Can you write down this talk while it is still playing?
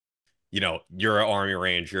you're an Army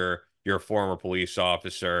Ranger, you're a former police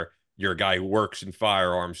officer, you're a guy who works in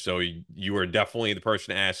firearms, so you are definitely the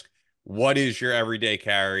person to ask, what is your everyday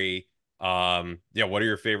carry? Yeah, what are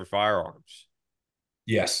your favorite firearms?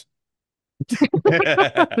 Yes. And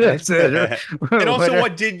That's it. also, Whatever.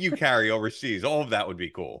 what did you carry overseas? All of that would be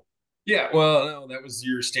cool. Yeah, well, no, that was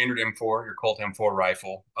your standard M4, your Colt M4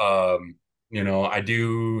 rifle. I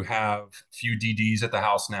do have a few DDs at the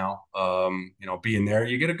house now. Being there,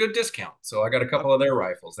 you get a good discount. So I got a couple of their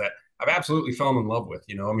rifles that I've absolutely fallen in love with.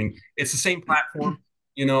 I mean, it's the same platform,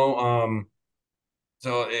 you know.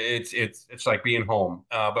 So it's like being home.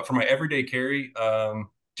 But for my everyday carry,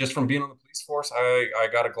 just from being on the police force, I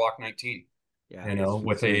got a Glock 19, Yeah, it's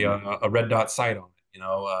with same. a red dot sight on it.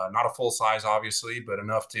 Not a full size, obviously, but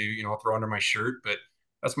enough to throw under my shirt. But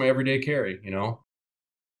that's my everyday carry.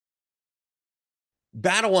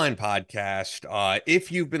 Battle Line Podcast.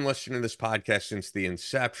 If you've been listening to this podcast since the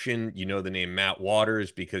inception, you know the name Matt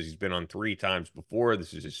Waters because he's been on three times before.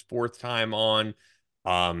 This is his fourth time on.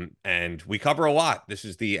 And we cover a lot. This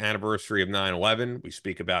is the anniversary of 9/11. We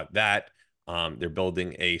speak about that. They're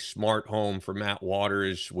building a smart home for Matt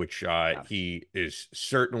Waters, which Yeah. he is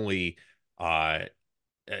certainly, uh,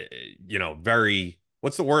 uh, very,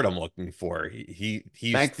 what's the word I'm looking for? He's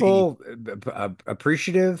the, Thankful,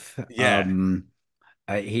 appreciative. yeah,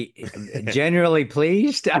 He generally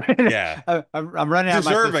pleased. I mean, yeah. I'm running out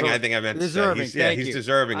my Deserving, I thesaurus. think I meant to say. Deserving. He's yeah, Thank he's you.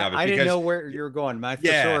 deserving I, of it I didn't because know where you were going. My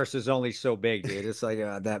yeah, thesaurus is only so big, dude. It's like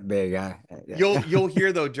that big. you'll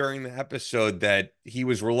hear though during the episode that he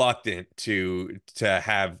was reluctant to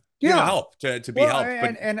have, Yeah. help to be Well, helped, but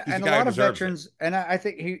he's and a a guy who lot of deserves it. veterans, and I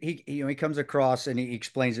think he comes across and he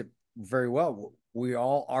explains it very well. We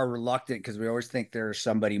all are reluctant because we always think there's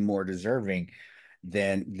somebody more deserving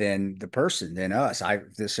than the person than us. I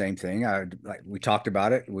the same thing. I like we talked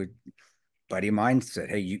about it. We buddy of mine said,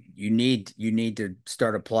 "Hey, you need to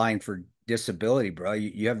start applying for disability, bro.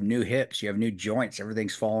 You have new hips, you have new joints,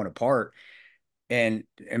 everything's falling apart." And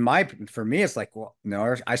for me, it's like, well,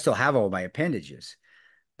 no, I still have all my appendages.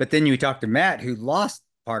 But then you talk to Matt, who lost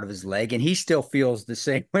part of his leg, and he still feels the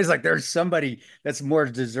same way. It's like there's somebody that's more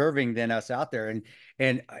deserving than us out there.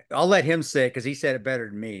 And I'll let him say it because he said it better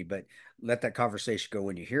than me, but let that conversation go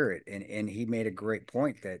when you hear it. And he made a great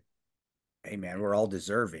point that, hey man, we're all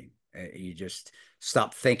deserving. You just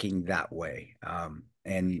stop thinking that way.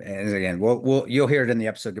 And again, you'll hear it in the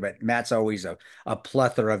episode. But Matt's always a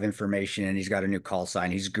plethora of information, and he's got a new call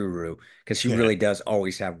sign. He's guru because he Yeah, really does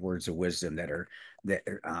always have words of wisdom that are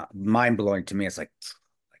mind blowing to me. It's like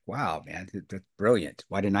wow, man, that's brilliant.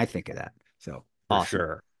 Why didn't I think of that? So for awesome.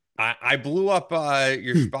 sure. I blew up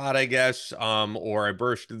your spot, I guess, or I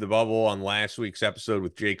bursted the bubble on last week's episode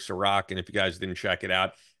with Jake Sirach, and if you guys didn't check it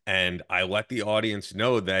out, and I let the audience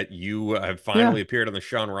know that you have Yeah, finally appeared on the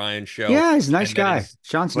Sean Ryan show, yeah, he's a nice and that guy. is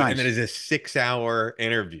Sean's and that nice. is a 6 hour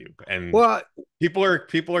interview, and Well, people are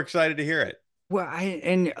excited to hear it. Well,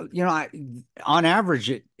 on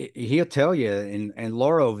average, he'll tell you, and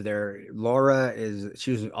Laura over there,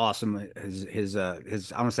 she was awesome. His I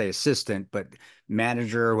don't say assistant, but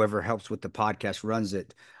manager, whoever helps with the podcast, runs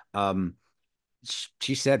it. Um,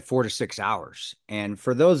 she said 4 to 6 hours. And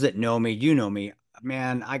for those that know me, you know me,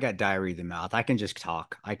 man, I got diarrhea of the mouth. I can just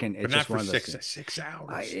talk. I can. But It's not just for one of those six things. 6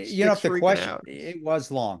 hours, If six the freaking question, hours. it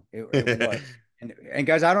was long. It was. And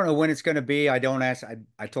guys, I don't know when it's going to be. I don't ask.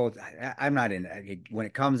 I told I'm not in it. When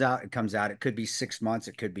it comes out, it comes out. It could be 6 months.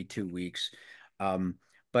 It could be 2 weeks.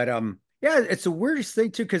 But yeah, it's the weirdest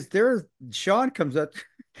thing too because Sean comes up.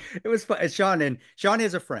 It was fun. Sean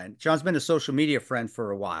is a friend. Sean's been a social media friend for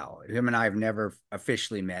a while. Him and I have never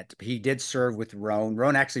officially met. He did serve with Roan.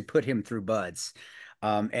 Roan actually put him through buds.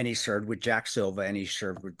 And he served with Jack Silva and he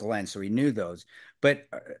served with Glenn, so he knew those. But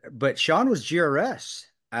Sean was GRS,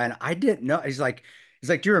 and I didn't know.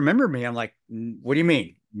 Do you remember me? I'm like, what do you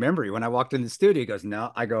mean? Remember you when I walked in the studio? He goes, no.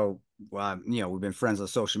 I go, well, we've been friends on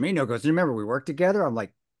social media. He goes, do you remember we worked together? I'm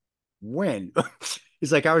like, when?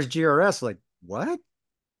 He's like, I was GRS. Like, what?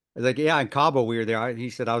 I was like, yeah, in Cabo we were there. He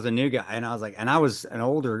said I was a new guy, and I was like, and I was an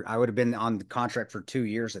older. I would have been on the contract for 2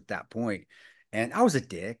 years at that point, and I was a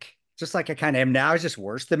dick, just like I kind of am now. I was just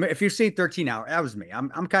worse. If you've seen 13 Hours, that was me. I'm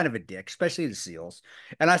kind of a dick, especially the SEALs.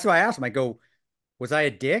 And that's why I asked him. I go, was I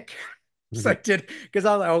a dick? So I did because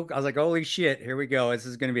I was like, holy shit, here we go. This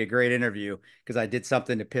is going to be a great interview because I did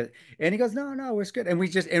something to pit. And he goes, no, no, it's good. And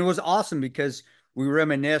it was awesome because we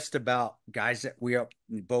reminisced about guys that we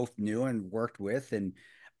both knew and worked with. And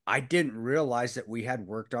I didn't realize that we had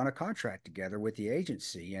worked on a contract together with the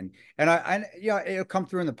agency. And yeah, it'll come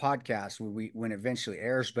through in the podcast when it eventually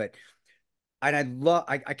airs. But and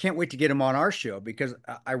I can't wait to get him on our show because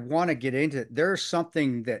I want to get into there's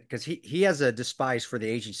something that because he has a despise for the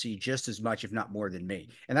agency just as much, if not more than me.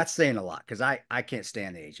 And that's saying a lot because I can't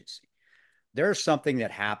stand the agency. There's something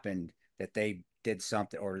that happened that they did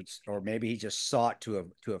something, or maybe he just saw it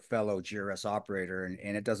to a fellow GRS operator,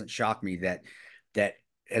 and it doesn't shock me that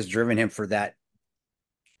has driven him for that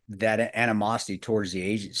animosity towards the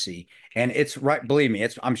agency. And it's right, believe me,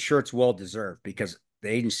 I'm sure it's well deserved because the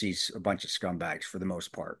agency's a bunch of scumbags for the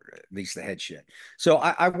most part, at least the head shit. So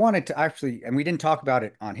I wanted to actually, and we didn't talk about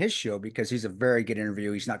it on his show because he's a very good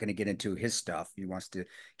interview. He's not going to get into his stuff. He wants to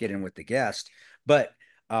get in with the guest. But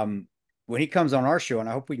when he comes on our show, and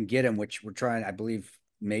I hope we can get him, which we're trying, I believe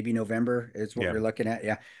maybe November is what Yeah. we're looking at.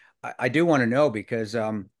 Yeah. I do want to know because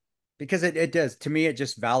it does, to me, it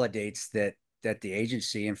just validates that the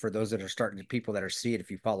agency, and for those that are starting to people that are see it, if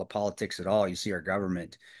you follow politics at all, you see our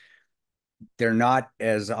government, they're not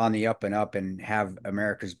as on the up and up and have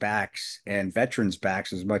America's backs and veterans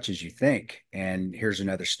backs as much as you think. And here's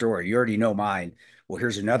another story. You already know mine. Well,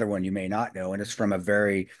 here's another one you may not know. And it's from a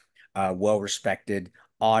very well-respected,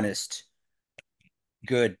 honest,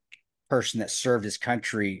 good person that served his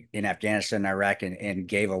country in Afghanistan and Iraq and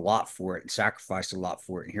gave a lot for it and sacrificed a lot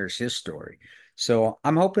for it. And here's his story. So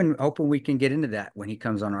I'm hoping we can get into that when he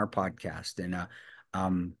comes on our podcast. And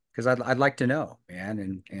because I'd like to know,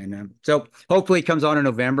 man. And so hopefully he comes on in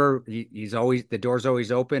November. He's always, the door's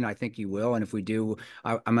always open. I think he will. And if we do,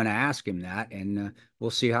 I'm going to ask him that, and we'll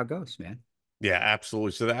see how it goes, man. Yeah,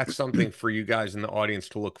 absolutely. So that's something for you guys in the audience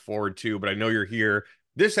to look forward to. But I know you're here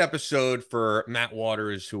this episode for Matt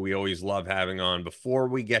Waters, who we always love having on. Before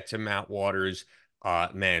we get to Matt Waters,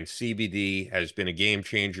 man, CBD has been a game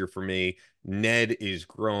changer for me. Ned is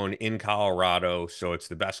grown in Colorado, so it's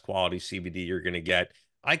the best quality CBD you're going to get.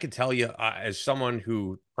 I can tell you, as someone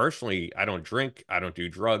who personally, I don't drink, I don't do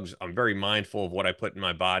drugs, I'm very mindful of what I put in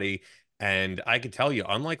my body. And I can tell you,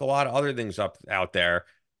 unlike a lot of other things out there,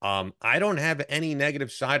 I don't have any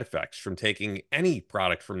negative side effects from taking any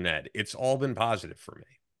product from Ned. It's all been positive for me.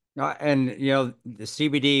 And the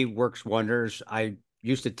CBD works wonders. I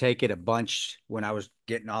used to take it a bunch when I was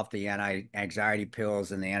getting off the anti-anxiety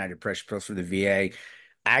pills and the antidepressant pills for the VA.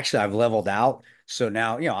 Actually, I've leveled out. So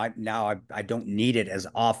now, I don't need it as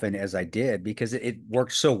often as I did because it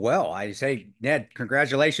works so well. I say, Ned,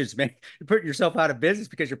 congratulations, man. You're putting yourself out of business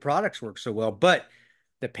because your products work so well. But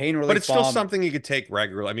the pain But relief it's still balm. something you could take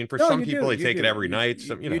regularly. I mean, for No, some you people, do. they You take it do. every night.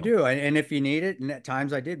 Some, You do. And if you need it, and at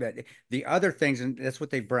times I did, but the other things, and that's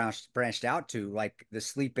what they've branched out to, like the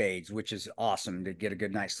sleep aids, which is awesome to get a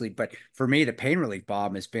good night's sleep. But for me, the pain relief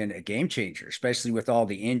balm has been a game changer, especially with all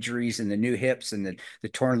the injuries and the new hips and the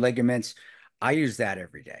torn ligaments. I use that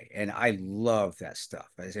every day, and I love that stuff.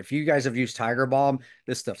 As if you guys have used Tiger Balm,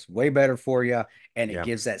 this stuff's way better for you, and it yeah.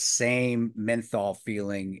 gives that same menthol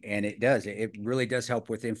feeling, and it really does help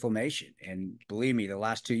with inflammation. And believe me, the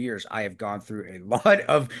last 2 years I have gone through a lot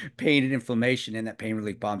of pain and inflammation, and that pain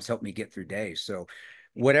relief balms helped me get through days. So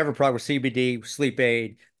whatever product, CBD, sleep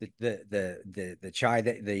aid, the chai,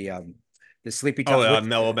 the sleepy Oh, time with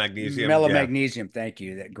mellow magnesium. mellow Yeah. magnesium, thank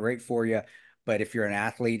you, that great for you. But if you're an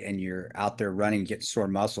athlete and you're out there running, getting sore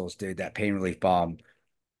muscles, dude, that pain relief balm,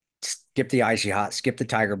 skip the icy hot, skip the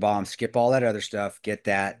Tiger Balm, skip all that other stuff, get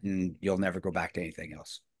that, and you'll never go back to anything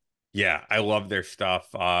else. Yeah, I love their stuff.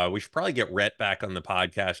 We should probably get Rhett back on the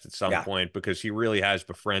podcast at some Yeah. point because he really has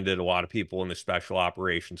befriended a lot of people in the special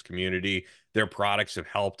operations community. Their products have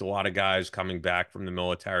helped a lot of guys coming back from the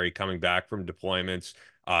military, coming back from deployments.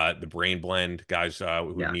 The Brain Blend, guys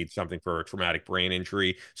who Yeah. need something for a traumatic brain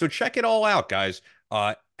injury. So check it all out, guys.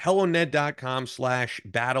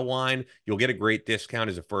 HelloNed.com/battleline. You'll get a great discount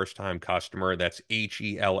as a first-time customer. That's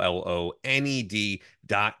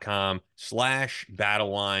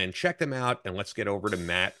HELLONED.com/battleline. Check them out, and let's get over to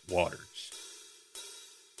Matt Waters.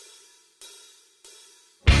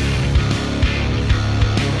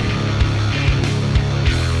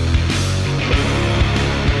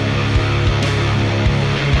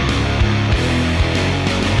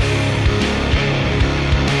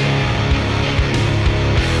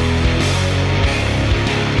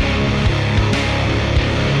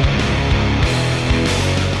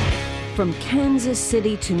 From Kansas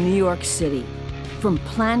City to New York City, from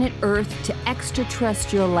planet Earth to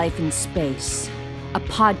extraterrestrial life in space, a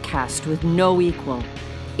podcast with no equal,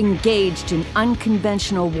 engaged in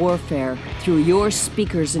unconventional warfare through your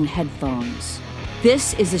speakers and headphones.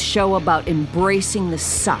 This is a show about embracing the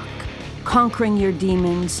suck, conquering your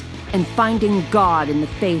demons, and finding God in the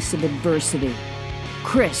face of adversity.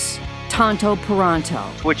 Chris Tonto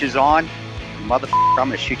Peranto. Switch is on. Motherfucker, I'm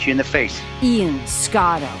going to shoot you in the face. Ian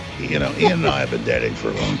Scotto. You know, Ian and I have been dating for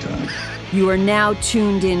a long time. You are now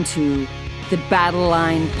tuned into the Battle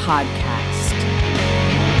Line Podcast.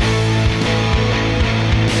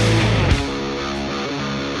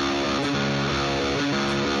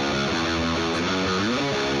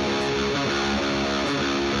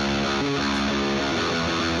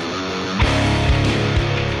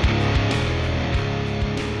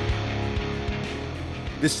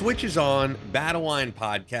 The switch is on, Battle Line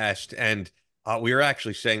Podcast, and we were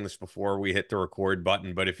actually saying this before we hit the record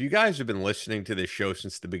button, but if you guys have been listening to this show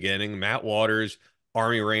since the beginning, Matt Waters,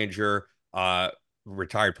 Army Ranger,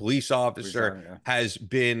 retired police officer, has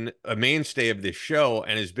been a mainstay of this show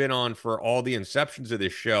and has been on for all the inceptions of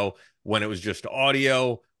this show when it was just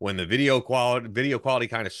audio, when the video quality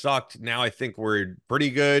kind of sucked. Now I think we're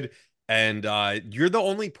pretty good. And you're the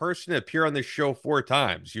only person to appear on this show 4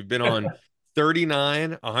 times. You've been on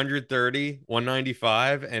 39, 130,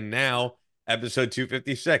 195, and now episode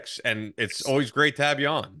 256. And it's always great to have you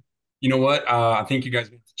on. You know what? I think you guys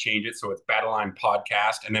have to change it so it's Battle Line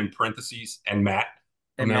Podcast and then parentheses and Matt.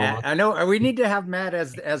 And Matt, I know we need to have Matt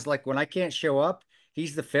as like when I can't show up,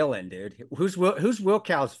 he's the fill-in, dude. Who's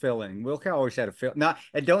Wilcow's fill-in? Wilcow always had a fill. Not,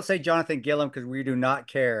 and don't say Jonathan Gillum because we do not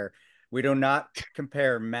care. We do not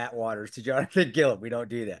compare Matt Waters to Jonathan Gillum. We don't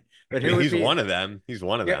do that. But he's one of them. He's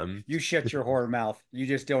one of them. You shut your whore mouth. You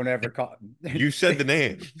just don't ever call. You said the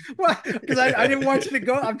name. Well, because I didn't want you to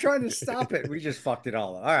go. I'm trying to stop it. We just fucked it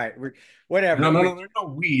all up. All right, whatever. No, there's no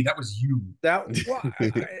we. That was you.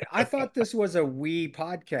 I thought this was a we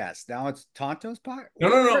podcast. Now it's Tonto's podcast.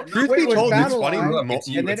 No. Truth be told, it's funny.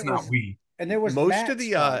 It's not we. And there was most of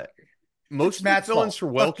the villains for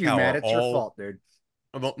Wilcow Matt. It's your all fault, dude.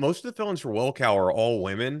 Most of the villains for Wilcow are all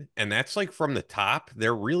women, and that's like from the top.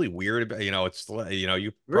 They're really weird. It's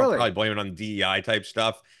you probably blame it on DEI type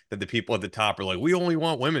stuff that the people at the top are like, we only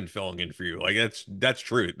want women filling in for you. Like that's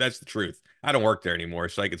true. That's the truth. I don't work there anymore,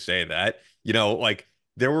 so I could say that. Like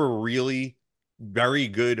there were really very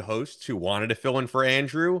good hosts who wanted to fill in for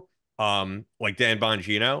Andrew, like Dan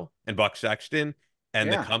Bongino and Buck Sexton,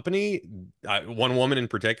 and the company. One woman in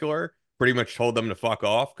particular pretty much told them to fuck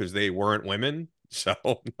off because they weren't women. So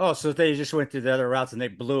they just went through the other routes and they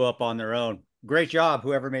blew up on their own. Great job,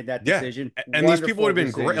 whoever made that decision. And these people would have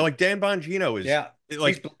been great. Like Dan Bongino is,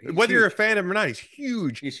 like he's whether you're a fan of him or not, he's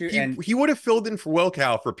huge. He would have filled in for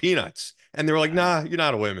Wilcow for peanuts, and they were like, "Nah, you're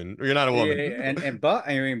not a woman. Or you're not a woman." And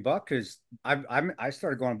Buck, because I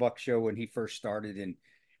started going to Buck's show when he first started,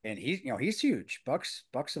 and he's huge. Buck's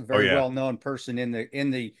a very well known person in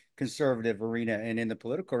the conservative arena and in the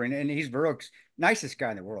political arena, and he's Brooks, nicest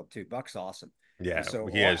guy in the world too. Buck's awesome. Yeah, so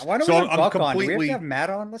he is. Why don't we have Buck on? Do we have to have Matt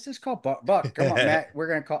on? Let's just call Buck. Come on, Matt. We're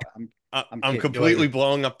gonna call. I'm completely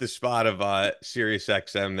blowing up the spot of Sirius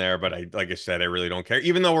XM there, but like I said, I really don't care.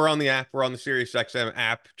 Even though we're on the app, we're on the Sirius XM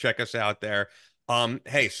app. Check us out there.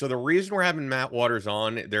 Hey, so the reason we're having Matt Waters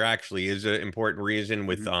on, there actually is an important reason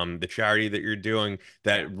with the charity that you're doing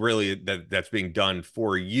that's being done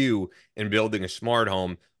for you in building a smart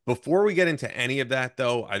home. Before we get into any of that,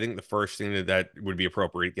 though, I think the first thing that would be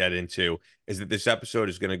appropriate to get into is that this episode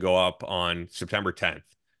is going to go up on September 10th.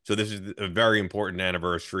 So this is a very important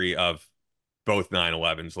anniversary of both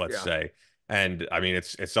 9/11s, let's say. And I mean,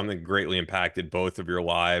 it's something greatly impacted both of your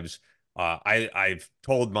lives. I've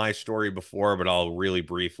told my story before, but I'll really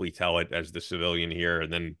briefly tell it as the civilian here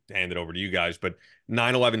and then hand it over to you guys. But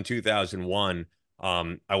 9/11, 2001,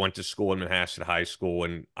 I went to school in Manhasset High School,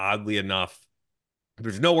 and oddly enough,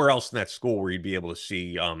 there's nowhere else in that school where you'd be able to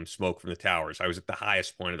see smoke from the towers. I was at the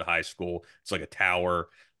highest point of the high school. It's like a tower,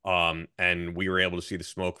 and we were able to see the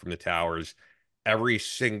smoke from the towers. Every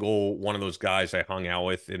single one of those guys I hung out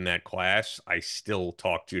with in that class, I still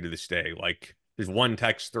talk to this day. Like there's one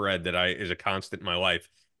text thread that is a constant in my life,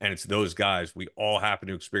 and it's those guys. We all happen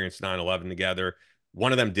to experience 9/11 together.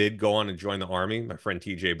 One of them did go on and join the Army, my friend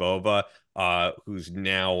TJ Bova, who's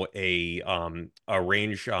now a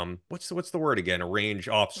range what's the word again? A range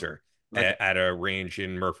officer at a range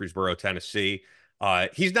in Murfreesboro, Tennessee.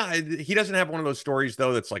 He doesn't have one of those stories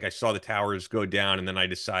though that's like I saw the towers go down and then I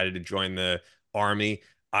decided to join the Army.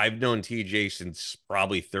 I've known TJ since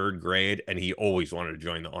probably third grade, and he always wanted to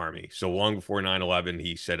join the Army. So long before 9/11,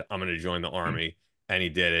 he said, I'm going to join the Army, and he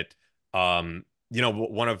did it.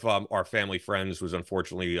 One of our family friends was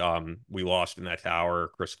unfortunately, we lost in that tower,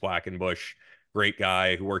 Chris Quackenbush, great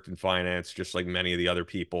guy who worked in finance, just like many of the other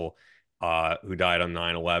people who died on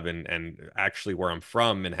 9/11. And actually where I'm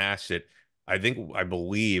from, Manhasset, I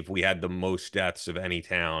believe we had the most deaths of any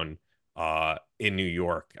town in New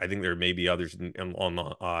York. I think there may be others in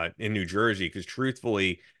New Jersey, because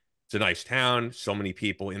truthfully, it's a nice town. So many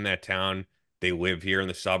people in that town they live here in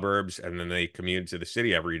the suburbs and then they commute to the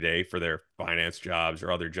city every day for their finance jobs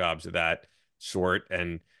or other jobs of that sort.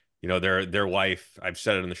 And their life, I've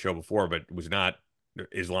said it on the show before, but it was not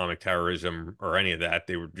Islamic terrorism or any of that.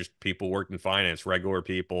 They were just people working finance, regular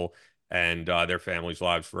people, and their families'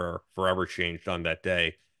 lives were forever changed on that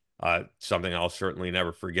day. Something I'll certainly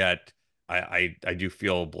never forget. I do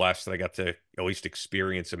feel blessed that I got to at least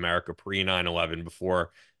experience America pre 9/11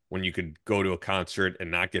 before, when you could go to a concert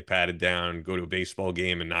and not get patted down, go to a baseball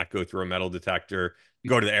game and not go through a metal detector,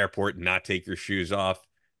 go to the airport and not take your shoes off.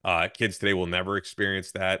 Kids today will never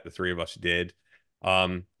experience that. The three of us did.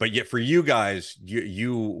 But yet for you guys,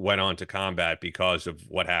 you went on to combat because of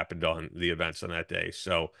what happened on the events on that day.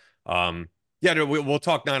 So yeah, no, we'll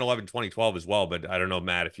talk 9/11 2012 as well, but I don't know,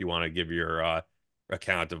 Matt, if you want to give your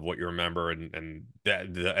account of what you remember and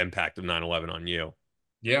the impact of 9/11 on you.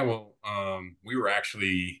 Yeah, well, we were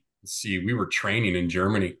actually, let's see, we were training in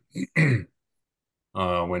Germany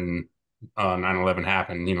when 9/11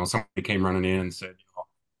 happened. Somebody came running in and said,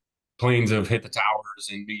 planes have hit the towers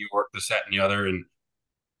in New York, this, that, and the other. And,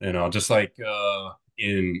 just like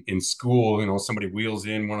in school, somebody wheels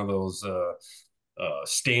in one of those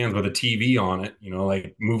stands with a TV on it,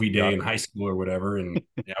 like movie day Yep. in high school or whatever. And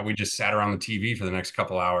yeah, we just sat around the TV for the next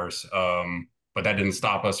couple hours. But that didn't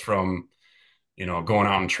stop us from going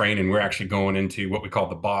out and training. We're actually going into what we call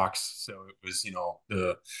the box. So it was,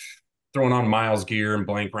 the throwing on miles gear and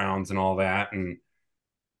blank rounds and all that. And,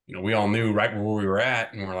 we all knew right where we were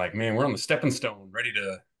at. And we're like, man, we're on the stepping stone, ready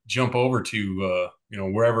to jump over to,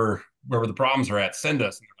 wherever the problems are at, send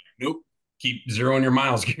us. And they're like, nope, keep zeroing your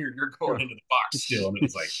miles gear. You're going into the box still. And it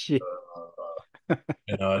was like, Shit.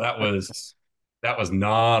 that was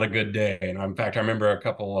not a good day. And in fact, I remember a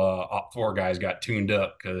couple Op 4 guys got tuned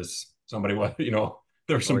up because somebody was, there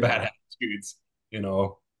were some Oh, bad yeah. attitudes,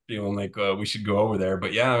 feeling like we should go over there.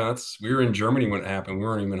 But yeah, we were in Germany when it happened. We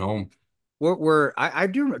weren't even home. I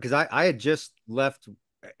do, because I had just left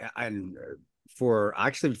and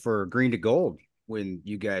for Green to Gold when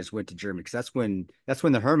you guys went to Germany, because that's when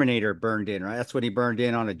the Herminator burned in, right? That's when he burned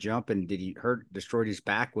in on a jump, and did he destroyed his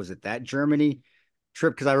back? Was it that Germany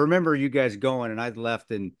trip? Because I remember you guys going, and I left,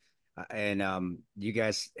 and you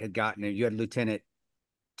guys had you had Lieutenant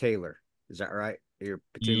Taylor, is that right? Your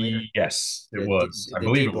platoon leader? Yes, it the was. I the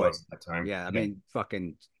believe D it boy. was at that time. Yeah, I Yeah. mean,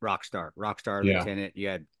 fucking rock star Yeah. lieutenant. You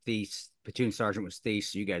had Thies, platoon sergeant was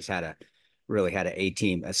Thies. So you guys really had a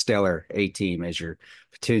team, a stellar A team as your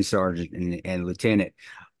platoon sergeant and lieutenant.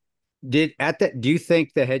 Do you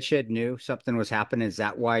think the headshed knew something was happening? Is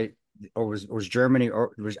that why, or was Germany,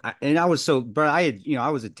 or was and I was so, but I had,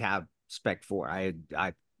 I was a tab spec 4. I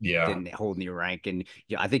Yeah. didn't hold any rank, and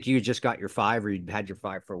I think you just got your 5, or you had your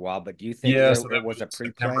 5 for a while. But do you think Yeah. So it that was was a in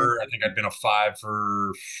pre-plan? September. I think I'd been a 5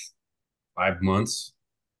 for 5 months,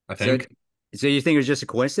 I So, think. so you think it was just a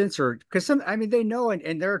coincidence, or because I mean, they know,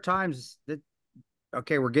 and there are times that,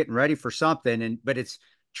 okay, we're getting ready for something, but it's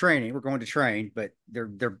training. We're going to train, but they're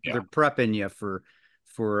Yeah. prepping you for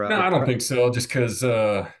No, or I don't prep. think so. Just because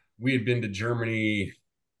we had been to Germany,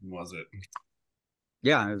 when was it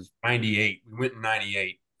Yeah, it was, 98? We went in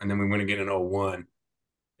 98, and then we went again in 01.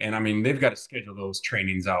 And I mean, they've got to schedule those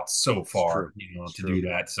trainings out so it's true. far, It's to do true.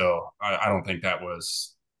 that. So I don't think there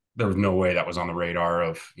was no way that was on the radar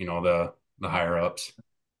of, the higher ups.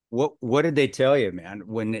 What did they tell you, man,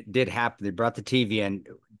 when it did happen? They brought the TV in.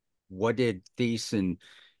 What did Thies and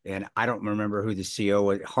I don't remember who the CO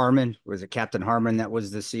was. Harmon, was it Captain Harmon that was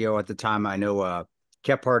the CO at the time? I know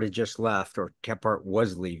Kephart had just left, or Kephart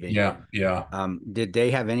was leaving. Yeah, yeah. Did they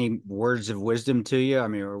have any words of wisdom to you? I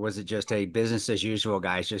mean, or was it just a business as usual,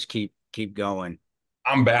 guys? Just keep going.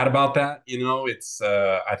 I'm bad about that. It's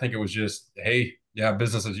I think it was just, hey, yeah,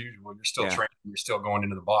 business as usual. You're still Yeah, training, you're still going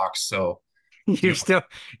into the box. So, you you're know, still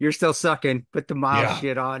you're still sucking. Put the mild yeah,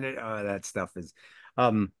 shit on it. Oh, that stuff is.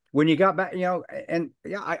 When you got back, and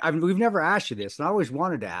yeah, we've never asked you this, and I always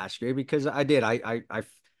wanted to ask you because I did. I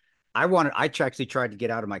actually tried to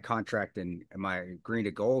get out of my contract and my green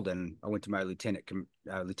to gold, and I went to my lieutenant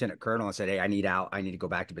colonel and said, "Hey, I need out. I need to go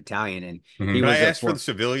back to battalion." And he mhm. Can I was a ask for for the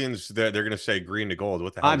civilians that they're going to say green to gold?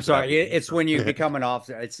 What the hell I'm does that sorry. mean? It's when you become an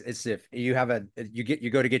officer. It's if you have you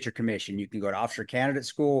go to get your commission. You can go to officer candidate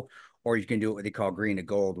school, or you can do what they call green to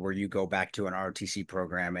gold, where you go back to an ROTC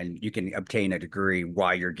program and you can obtain a degree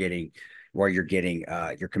while you're getting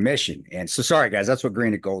your commission. And so, sorry guys, that's what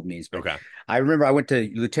green to gold means. But Okay. I remember I went to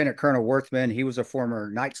Lieutenant Colonel Worthman. He was a former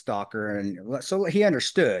Night Stalker, and so he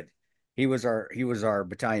understood. He was our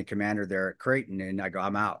battalion commander there at Creighton, and I go,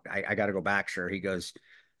 I'm out. I got to go back, sir. He goes,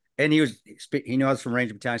 And he knew I was from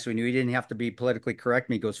Ranger Battalion, so he knew he didn't have to be politically correct.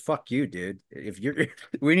 Me, he goes, "Fuck you, dude. If you're,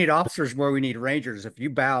 we need officers more, we need Rangers. If you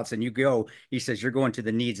bounce and you go," he says, "you're going to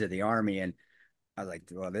the needs of the Army." And I was like,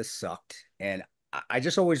 "Well, this sucked." And I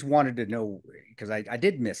just always wanted to know because I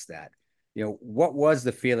did miss that. What was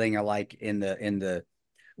the feeling of like in the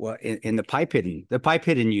pipe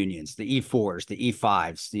hitting unions, the E4s, the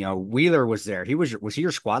E5s. Wheeler was there. Was he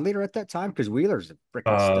your squad leader at that time? Because Wheeler's a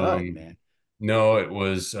freaking stud, Um, man. no, it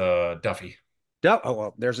was Duffy. Oh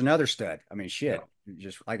well, there's another stud. I mean, Yeah. shit.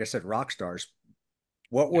 Just like I said, rock stars.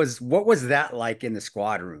 What was that like in the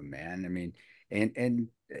squad room, man? I mean, and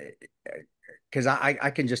because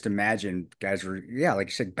I can just imagine guys were, yeah, like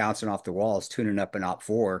you said, bouncing off the walls, tuning up an op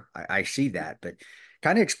four. I see that, but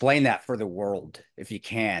kind of explain that for the world if you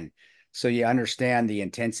can, so you understand the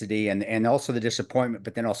intensity and also the disappointment,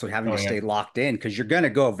 but then also having Oh to yeah. stay locked in because you're gonna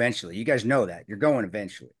go eventually. You guys know that you're going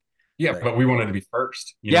eventually, Yeah, but but we wanted to be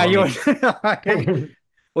first. yeah, I you. mean,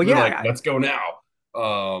 Well, we were like, yeah, let's go now.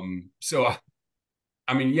 So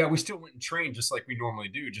I mean, yeah, we still went and trained just like we normally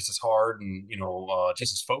do, just as hard and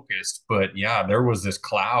just as focused. But yeah, there was this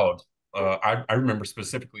cloud. I remember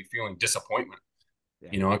specifically feeling disappointment,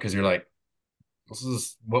 yeah, because you're like, this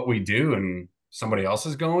is what we do, and somebody else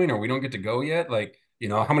is going, or we don't get to go yet. Like,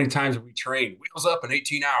 how many times have we trained wheels up in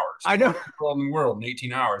 18 hours? I know. World in the world in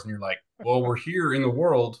 18 hours, and you're like, well, we're here in the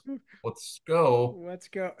world. Let's go. Let's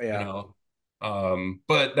go. you Yeah, know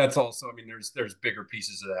but that's also, I mean, there's bigger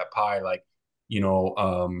pieces of that pie, like,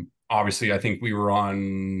 obviously I think we were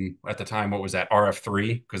on at the time, what was that,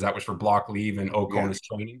 RF3, because that was for block leave and yeah, oconus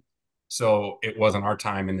training. So it wasn't our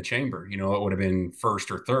time in the chamber. It would have been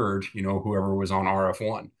first or third, whoever was on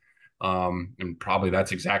RF1. And probably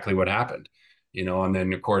that's exactly what happened. And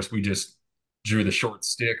then of course we just drew the short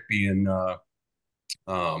stick, being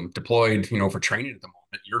deployed, for training at the moment.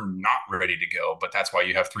 You're not ready to go, but that's why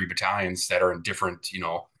you have three battalions that are in different,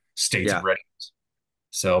 states of yeah. readiness.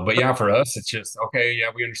 So, but yeah, for us, it's just, okay, yeah,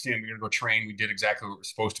 we understand. We're gonna go train. We did exactly what we're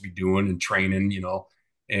supposed to be doing and training,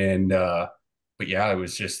 and but yeah, it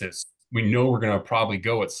was just this. We know we're gonna probably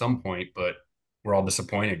go at some point, but we're all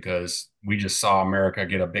disappointed because we just saw America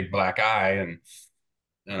get a big black eye, and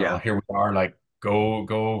Yeah. here we are, like, go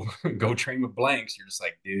go train with blanks. You're just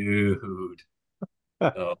like, dude.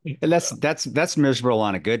 Oh, And that's miserable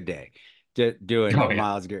on a good day, doing oh yeah.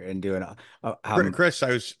 miles and doing Chris, I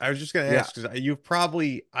was just going to yeah, ask because you've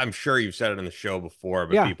probably, I'm sure you've said it on the show before,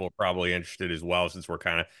 but yeah, people are probably interested as well since we're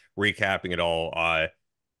kind of recapping it all.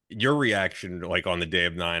 Your reaction, like on the day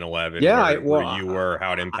of 9/11, yeah. where you were,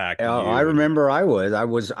 how it impacted I you, and remember I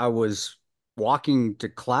was walking to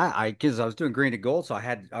class. Because I was doing green to gold, so I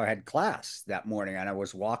had class that morning, and I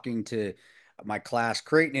was walking to my class.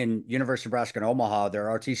 Creighton and University of Nebraska in Omaha, their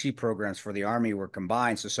RTC programs for the Army were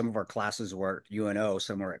combined. So some of our classes were at UNO,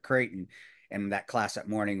 some were at Creighton, and that class that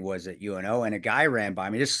morning was at UNO. And a guy ran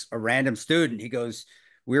by me, just a random student. He goes,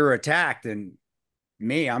 "We were attacked," and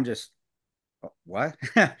I'm just, what?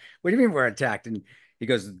 What do you mean we're attacked? And he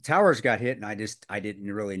goes, the towers got hit, and I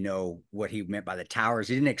didn't really know what he meant by the towers.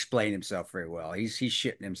 He didn't explain himself very well. He's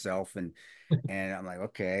shitting himself, and I'm like,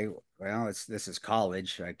 okay, well, this is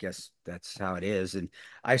college. I guess that's how it is. And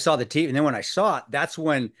I saw the TV, and then when I saw it, that's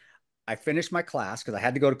when I finished my class because I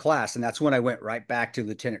had to go to class, and that's when I went right back to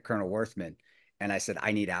Lieutenant Colonel Worthman, and I said,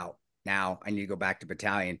 I need out now. I need to go back to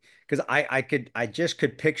battalion because I just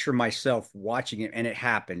could picture myself watching it, and it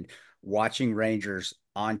happened, watching Rangers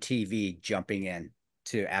on TV jumping in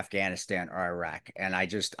to Afghanistan or Iraq, and I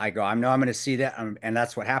go, I know I'm going to see that, and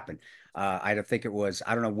that's what happened. I don't think it was,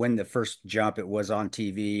 I don't know when the first jump it was on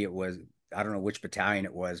TV. It was, I don't know which battalion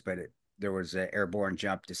it was, but there was an airborne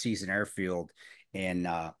jump to Season Airfield in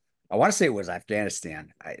I want to say it was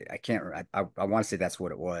Afghanistan. I can't. I want to say that's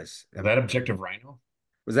what it was. Was that Objective Rhino?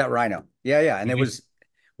 Was that Rhino? Yeah, yeah. And it Mhm.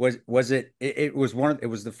 was it? It was one. It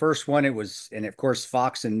was the first one. It was, and of course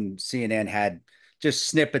Fox and CNN had just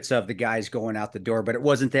snippets of the guys going out the door, but it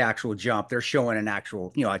wasn't the actual jump. They're showing an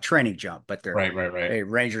actual, a training jump, but they're Right, right, right. hey,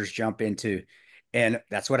 Rangers jump into, and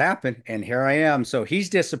that's what happened. And here I am. So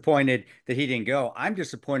he's disappointed that he didn't go. I'm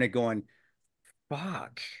disappointed going,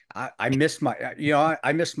 fuck, I missed my,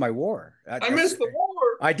 I missed my war. I That's missed the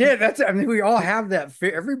war. I did. I mean, we all have that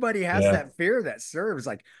fear. Everybody has Yeah, that fear that serves.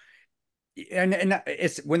 Like, and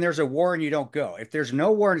it's when there's a war and you don't go. If there's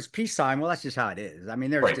no war and it's peacetime, well, that's just how it is. I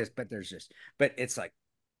mean, right. but it's like,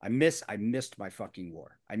 I missed my fucking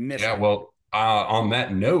war. I missed Yeah, it. well, on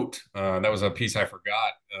that note, that was a piece I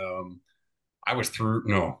forgot. I was through,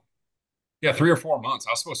 no, yeah, 3 or 4 months.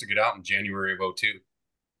 I was supposed to get out in January of '02.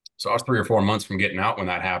 So I was 3 or 4 months from getting out when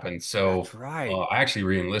that happened. That's So right. I actually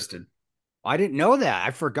re-enlisted. I didn't know that.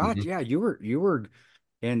 I forgot. Mhm. Yeah, you were.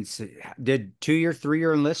 And so, did 2 year, 3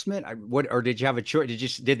 year enlistment? Or did you have a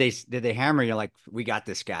choice? Did they hammer you like, we got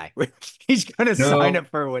this guy? He's gonna sign No, up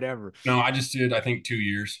for whatever. no, I just did, I think 2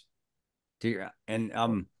 years.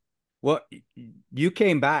 And well, you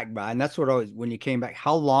came back, and that's what I was when you came back.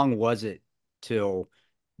 How long was it till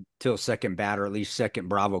second bat, or at least second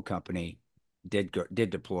Bravo company did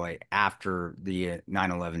deploy after the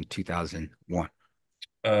 9/11 2001? March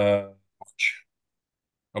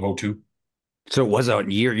of '02. So it was a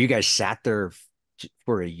year. You guys sat there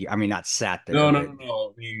for a year. I mean, not sat there, No, no, but no,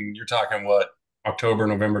 no. I mean, you're talking what? October,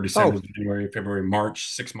 November, oh, December, January, February,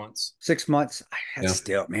 March, 6 months. 6 months.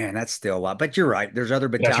 Yeah. That's still a lot. But you're right. There's other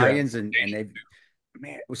But that's your battalions, and expectation. they,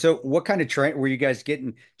 man. So what kind of train were you guys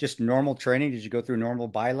getting? Just normal training? Did you go through normal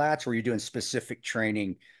bilats? Or were you doing specific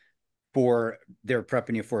training for they're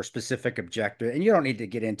prepping you for a specific objective? And you don't need to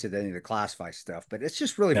get into any of the classified stuff, but it's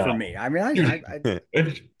just really for No. me. I mean, Dude,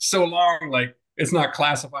 it's so long, like it's not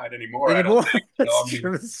classified anymore, I don't anymore. think. That's I mean,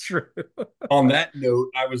 true. That's true. on that note,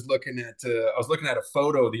 I was looking at a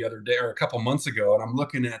photo the other day or a couple months ago, and I'm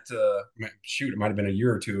looking at shoot, it might have been a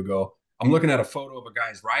year or two ago. I'm looking at a photo of a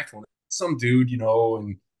guy's rifle. Some dude,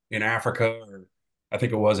 in Africa, or I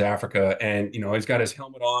think it was Africa, and he's got his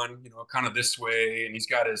helmet on, kind of this way, and he's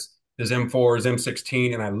got his M4, his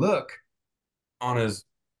M16, and I look on his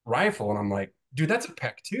rifle, and I'm like, dude, that's a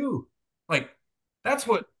Peck too. Like, that's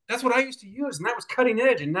what I used to use, and that was cutting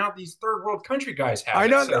edge. And now these third world country guys have I it.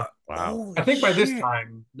 know. So Wow. I Holy think by this shit.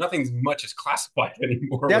 time, nothing's much as classified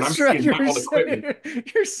anymore when I'm That's right. seeing my old equipment.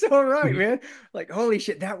 You're so right, man. Like, holy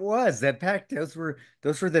shit, that pack. Those were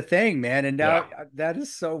the thing, man. And now Yeah. that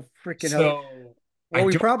is so freaking. So I Well,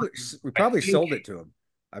 we don't. probably we I probably think sold it to him.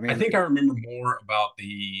 I I mean, think I remember more about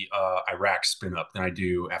the Iraq spin up than I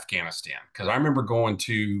do Afghanistan, because I remember going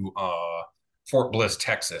to Fort Bliss,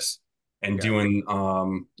 Texas, and yeah, doing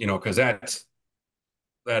because that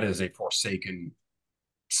is a forsaken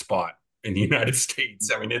spot in the United States.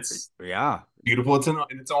 I mean, it's yeah, beautiful. It's in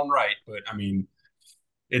its own right, but I mean,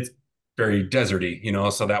 it's very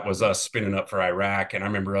deserty, so that was us spinning up for Iraq. And I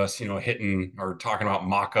remember us, hitting or talking about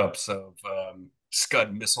mock-ups of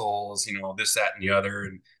Scud missiles, this, that, and the other.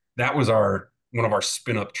 And that was one of our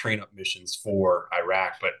spin up train up missions for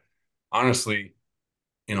Iraq. But honestly,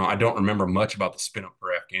 I don't remember much about the spin up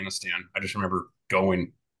for Afghanistan. I just remember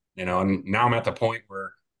going, and now I'm at the point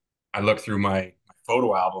where I look through my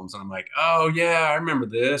photo albums and I'm like, oh yeah, I remember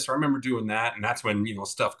this, or I remember doing that. And that's when,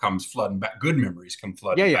 stuff comes flooding back. Good memories come yeah,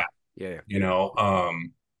 flooding yeah, back, yeah, yeah. you know.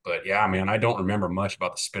 But yeah, man, I don't remember much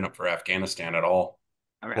about the spin up for Afghanistan at all.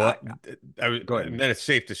 I mean, Well, go ahead, and man. then it's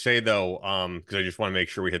safe to say though, because I just want to make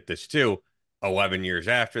sure we hit this too. 11 years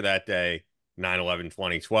after that day, 9/11,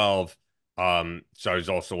 2012. So I was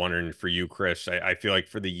also wondering for you, Chris, I feel like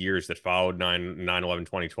for the years that followed 9/11,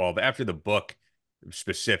 2012, after the book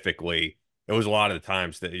specifically, it was a lot of the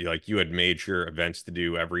times that you had major events to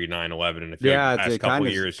do every 9/11, and I feel like the Yeah, past it couple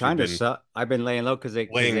of years you've kind of been suck. I've been laying low because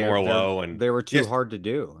laying more low, and they were too yes, hard to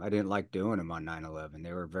do. I didn't like doing them on 9/11.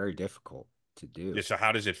 They were very difficult to yeah, do. so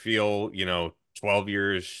how does it feel, 12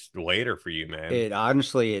 years later for you, man? It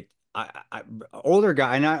honestly, older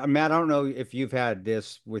guy, and Matt, I don't know if you've had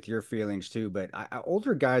this with your feelings too, but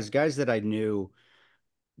older guys that I knew,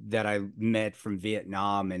 that I met from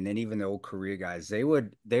Vietnam, and then even the old Korea guys, they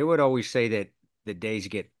would always say that the days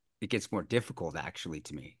it gets more difficult actually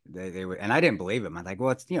to me. They would, and I didn't believe them. I'm like,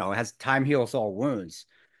 well, it has time heals all wounds,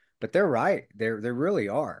 but they're right. They really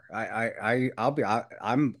are.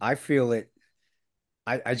 I feel it.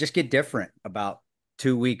 I just get different about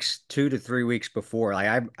 2 weeks, 2 to 3 weeks before.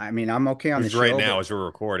 Like I mean, I'm okay on the Who's right show, now but as we're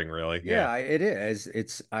recording, really? Yeah. yeah, it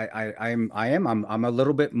is. I'm a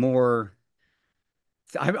little bit more.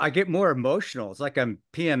 I get more emotional. It's like I'm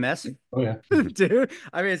PMSing, Oh yeah. dude.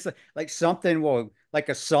 I mean, it's like something, well, like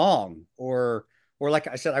a song, or like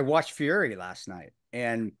I said, I watched Fury last night,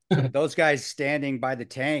 and those guys standing by the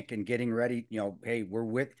tank and getting ready. Hey, we're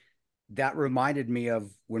with. That reminded me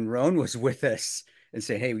of when Roan was with us and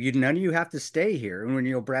say, "Hey, none of you have to stay here." And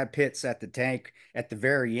when Brad Pitt's at the tank at the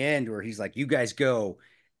very end, where he's like, "You guys go,"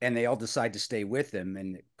 and they all decide to stay with him,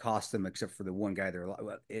 and it cost them, except for the one guy there.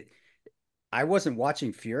 Well, I wasn't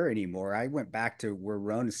watching Fury anymore. I went back to where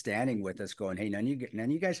Roan is standing with us, going, "Hey, none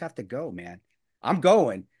of you guys have to go, man. I'm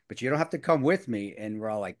going, but you don't have to come with me." And we're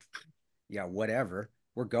all like, "Yeah, whatever.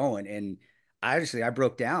 We're going." And I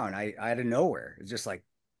broke down. I out of nowhere. It's just like,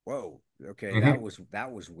 whoa, okay, Hmm.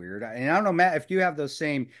 that was weird. And I don't know, Matt, if you have those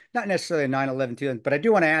same, not necessarily 9/11 too, but I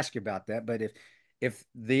do want to ask you about that. But if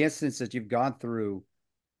the instance that you've gone through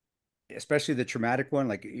especially the traumatic one,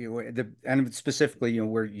 like and specifically,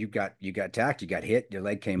 where you got attacked, you got hit, your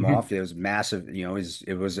leg came Mhm. off. It was massive, and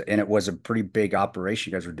it was a pretty big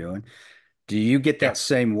operation you guys were doing. Do you get Yeah. that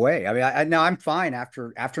same way? I mean, now I'm fine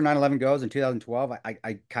after 9/11 goes in 2012.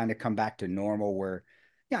 I kind of come back to normal where,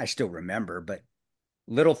 yeah, I still remember, but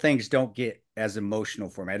little things don't get as emotional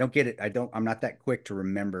for me. I don't get it. I'm not that quick to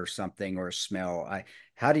remember something or a smell.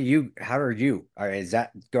 How are you? Is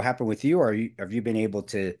that go happen with you, or have you been able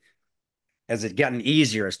to, has it gotten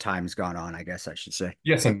easier as time's gone on? I guess I should say.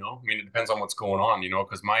 Yes and no. I mean, it depends on what's going on,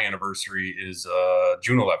 because my anniversary is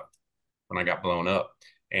June 11th when I got blown up.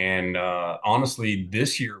 And honestly,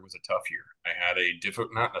 this year was a tough year. I had a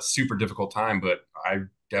difficult, not a super difficult time, but I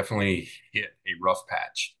definitely hit a rough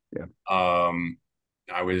patch. Yeah. Um,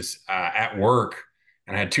 I was at work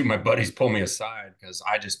and I had two of my buddies pull me aside because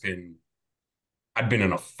I'd been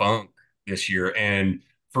in a funk this year. And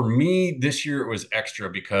for me, this year it was extra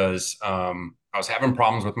because I was having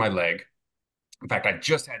problems with my leg. In fact, I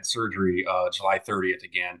just had surgery July 30th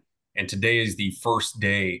again, and today is the first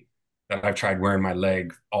day that I've tried wearing my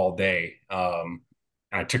leg all day. And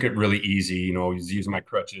I took it really easy. I was using my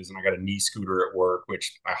crutches, and I got a knee scooter at work,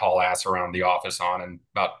 which I haul ass around the office on and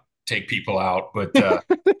about take people out. But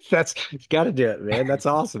That's you got to do it, man. That's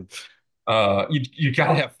awesome. you got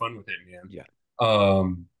to have fun with it, man. Yeah.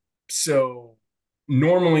 So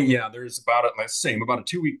normally, yeah, there's about about a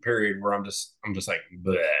 2 week period where I'm just like,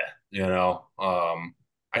 bleh, you know.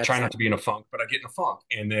 I try That's not to be in a funk, but I get in a funk.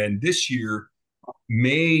 And then this year,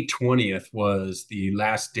 May 20th was the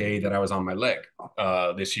last day that I was on my leg,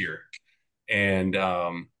 this year. And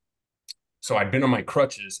so I'd been on my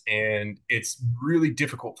crutches, and it's really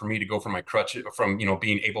difficult for me to go from my crutches, from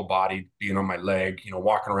being able-bodied, being on my leg,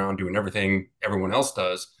 walking around doing everything everyone else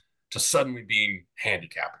does, to suddenly being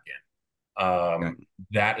handicapped again. got,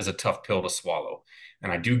 That is a tough pill to swallow.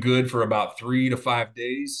 And I do good for about 3 to 5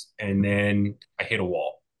 days, and then I hit a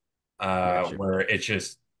wall, got you. where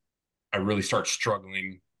I really start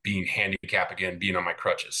struggling being handicapped again, being on my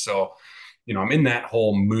crutches. So, I'm in that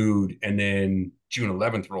whole mood. And then June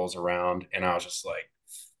 11th rolls around, and I was just like,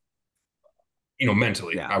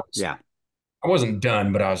 mentally, Yeah. I was, Yeah. I wasn't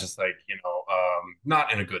done, but I was just like,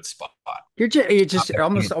 not in a good spot. You're just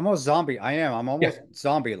almost zombie. I'm Yeah, almost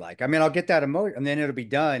zombie like. I mean, I'll get that emotion and then it'll be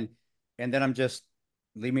done. And then I'm just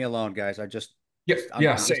leave me alone, guys. yeah, yeah. I'm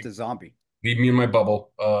just Same. a zombie. Leave me in my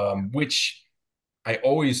bubble. Which I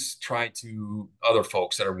always try to other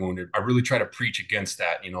folks that are wounded. I really try to preach against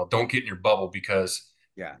that. Don't get in your bubble, because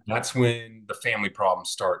Yeah. that's when the family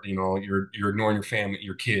problems start. You're ignoring your family,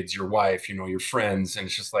 your kids, your wife, your friends, and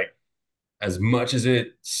it's just like, as much as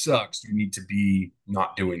it sucks, you need to be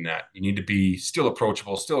not doing that. You need to be still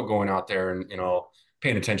approachable, still going out there and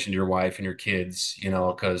paying attention to your wife and your kids.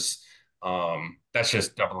 Because that's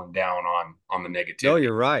just doubling down on the No, negativity.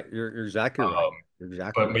 you're right. You're exactly right. Um, You're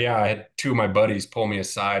exactly but right. yeah, I had two of my buddies pull me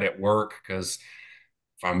aside at work because,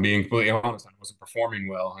 if I'm being completely honest, I wasn't performing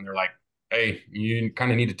well, and they're like, "Hey, you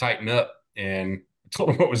kind of need to tighten up." And I told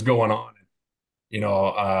them what was going on.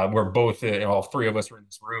 We're both, all three of us were in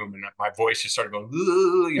this room, and my voice just started going,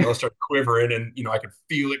 "Ugh," started quivering, and I could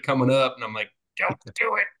feel it coming up, and I'm like, "Don't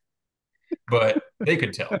do it." But they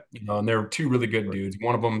could tell, and they're two really good dudes.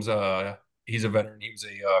 One of them's he's a veteran. He was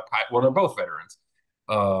well, they're both veterans.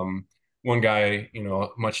 Um, One guy,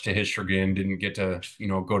 much to his chagrin, didn't get to,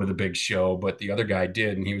 go to the big show, but the other guy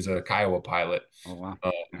did, and he was a Kiowa pilot. Oh wow.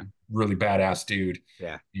 Yeah. Really badass dude.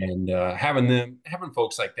 Yeah. And having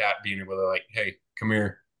folks like that being able to, like, hey, come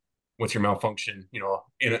here, what's your malfunction,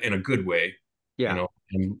 in a good way, Yeah.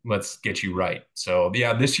 and let's get you right. So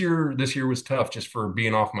yeah, this year was tough just for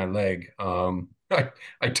being off my leg.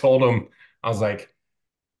 I told him, I was like,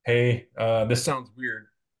 hey, this sounds weird,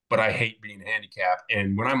 but I hate being handicapped.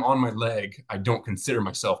 And when I'm on my leg, I don't consider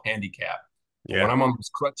myself handicapped. But when Yeah. I'm on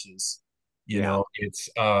those crutches, Yeah. it's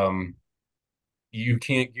you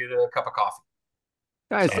can't get a cup of coffee.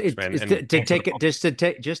 So Sucks, man. It's And to take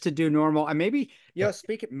it just to do normal and maybe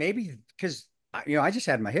speak it maybe because I just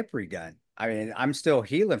had my hip redone. I mean, I'm still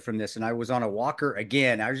healing from this, and I was on a walker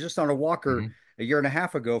again. I was just on a walker Mhm, a year and a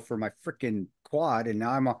half ago for my freaking quad, and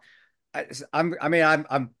now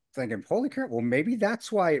I'm thinking, holy crap. Well, maybe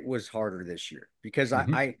that's why it was harder this year because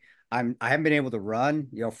mhm. I haven't been able to run,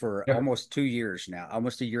 for Yeah. almost 2 years now,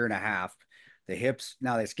 almost a year and a half. The hips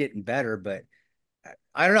now it's getting better, but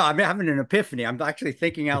I don't know. I'm having an epiphany. I'm actually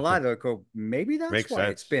thinking out loud. Like, oh, maybe that's Makes why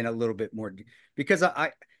it's sense. been a little bit more because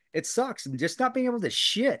it sucks and just not being able to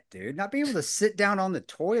shit, dude. Not being able to sit down on the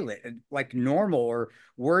toilet like normal or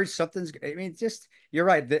worry something's. I mean, just you're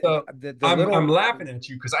right. So The I'm little laughing at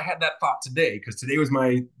you because I had that thought today, because today was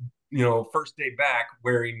my first day back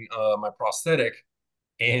wearing my prosthetic.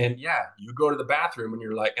 And yeah, you go to the bathroom and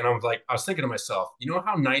you're like, and I was thinking to myself, you know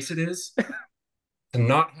how nice it is to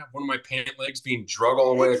not have one of my pant legs being dragged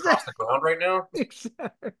all the way across the Exactly. ground right now?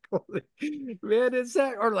 Exactly. Man, it's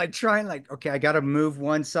that or like trying like, okay, I got to move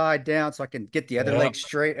one side down so I can get the other Yeah, leg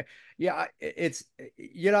straight. Yeah, it's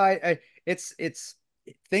it's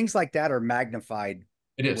things like that are magnified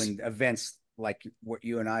it is. when events like what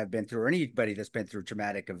you and I have been through, or anybody that's been through a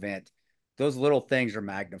traumatic event, those little things are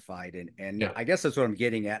magnified. And Yeah, I guess that's what I'm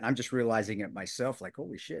getting at. And I'm just realizing it myself, like,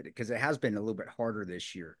 holy shit, because it has been a little bit harder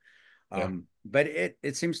this year. yeah. But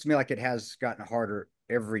it seems to me like it has gotten harder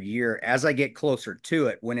every year as I get closer to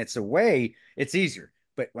it. When it's away, it's easier.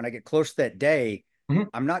 But when I get close to that day, Mhm.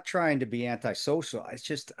 I'm not trying to be antisocial.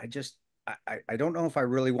 I don't know if I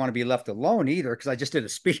really want to be left alone either, because I just did a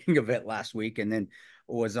speaking event last week and then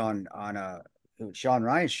was on Sean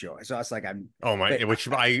Ryan's show. So I was like, Oh my, but which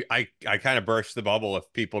I kind of burst the bubble if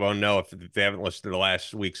people don't know, if they haven't listened to the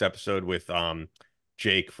last week's episode with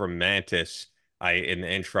Jake from Mantis. I in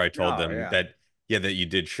the intro I told oh them yeah. that yeah, that you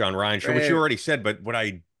did Sean Ryan show, which you Eh, already said, but what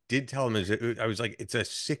I did tell him is I was like, it's a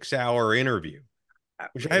 6 hour interview,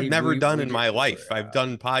 which I have never done we in just my life. I've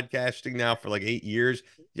done podcasting now for like 8 years.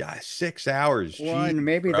 Yeah, 6 hours. Well, and Jeez,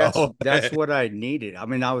 maybe bro. that's what I needed. I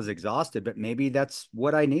mean, I was exhausted, but maybe that's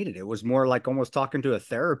what I needed. It was more like almost talking to a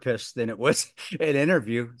therapist than it was an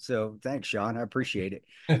interview. So thanks, Sean. I appreciate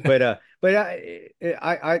it. But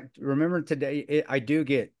I remember today I do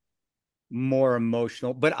get more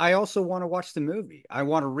emotional, but I also want to watch the movie. I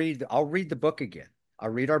want to read, I'll read the book again. I'll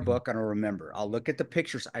read our Mhm. book and I'll remember. I'll look at the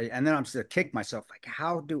pictures. And then I'm just gonna kick myself like,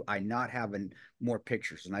 how do I not have more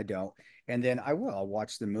pictures? And I don't. And then I'll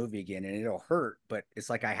watch the movie again and it'll hurt, but it's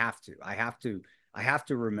like I have to. I have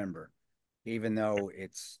to remember, even though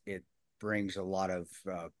it brings a lot of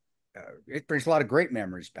it brings a lot of great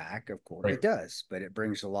memories back, of course. Right. It does, but it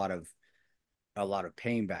brings a lot of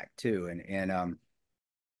pain back too. And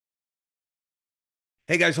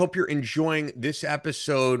Hey guys, hope you're enjoying this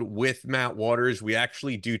episode with Matt Waters. We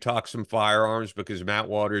actually do talk some firearms because Matt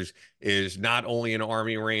Waters is not only an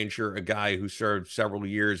Army Ranger, a guy who served several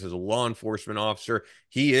years as a law enforcement officer,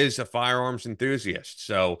 he is a firearms enthusiast.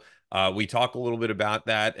 So we talk a little bit about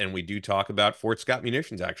that, and we do talk about Fort Scott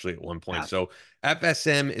Munitions actually at one point. yeah, So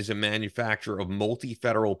FSM is a manufacturer of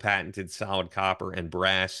multi-federal patented solid copper and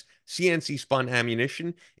brass CNC spun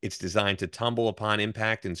ammunition. It's designed to tumble upon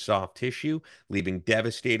impact in soft tissue, leaving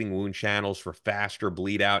devastating wound channels for faster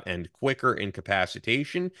bleed out and quicker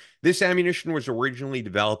incapacitation. This ammunition was originally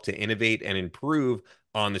developed to innovate and improve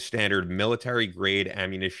on the standard military grade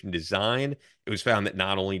ammunition design. It was found that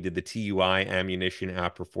not only did the TUI ammunition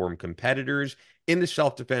outperform competitors in the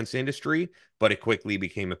self defense industry, but it quickly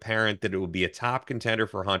became apparent that it would be a top contender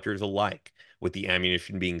for hunters alike. With the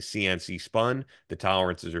ammunition being CNC spun, the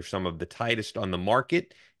tolerances are some of the tightest on the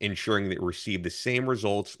market, ensuring that it receive the same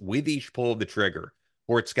results with each pull of the trigger.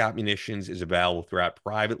 Fort Scott Munitions is available throughout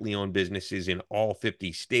privately owned businesses in all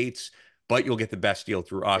 50 states, but you'll get the best deal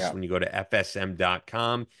through us yeah. when you go to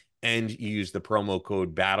fsm.com and you use the promo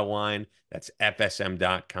code BattleLine. That's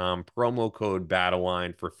fsm.com, promo code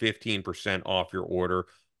BattleLine for 15% off your order.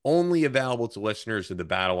 Only available to listeners of the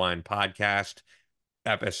BattleLine podcast.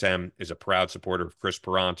 FSM is a proud supporter of Chris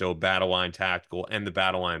Peranto, Battleline Tactical, and the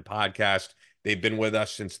Battleline podcast. They've been with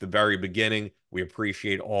us since the very beginning. We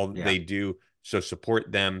appreciate all that Yeah. they do. So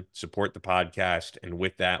support them, support the podcast. And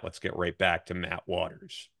with that, let's get right back to Matt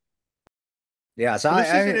Waters. Yeah. So So this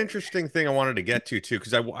is an I interesting thing I wanted to get to too,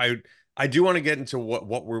 because I do want to get into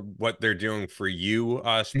what they're doing for you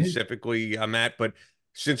Mhm. specifically, Matt. But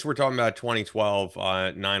since we're talking about 2012,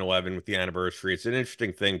 9/11 with the anniversary, it's an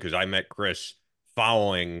interesting thing because I met Chris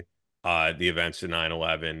following the events of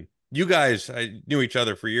 9/11. You guys knew each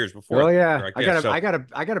other for years before Oh that, yeah, correct? Yeah. So, I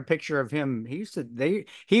got a picture of him.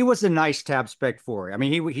 He was a nice tab spec for. I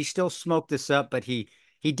mean, he still smoked this up, but he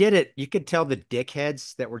did it. You could tell the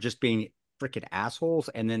dickheads that were just being freaking assholes,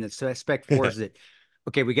 and then the spec fours that,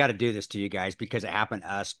 okay, we got to do this to you guys because it happened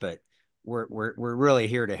to us, but we're really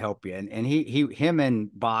here to help you. And him and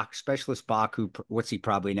Bach, Specialist Bach, what's he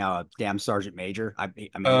probably now, a damn sergeant major. I mean He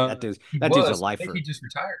that dude's a was. I think he lifer. just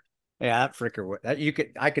retired. Yeah, that fricker.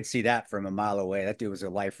 I could see that from a mile away. That dude was a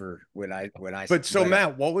lifer but so when I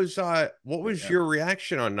Matt, what was yeah. your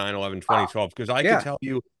reaction on 9/11 2012? Because I could Yeah. tell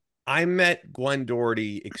you, I met Glenn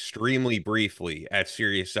Doherty extremely briefly at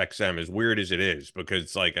Sirius XM, as weird as it is,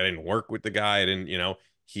 because like I didn't work with the guy. I didn't,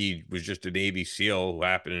 he was just a Navy SEAL who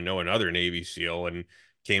happened to know another Navy SEAL and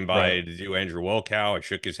came Right. by to do Andrew Wilkow. I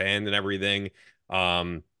shook his hand and everything.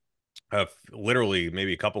 Um, literally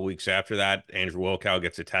maybe a couple weeks after that, Andrew Wilkow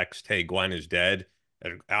gets a text, "Hey, Glenn is dead."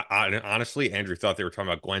 And honestly, Andrew thought they were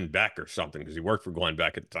talking about Glenn Beck or something because he worked for Glenn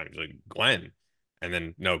Beck at the time. He's like, Glenn. And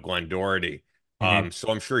then, no, Glenn Doherty. Mhm. So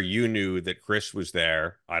I'm sure you knew that Chris was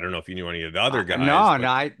there. I don't know if you knew any of the other guys, No, but no,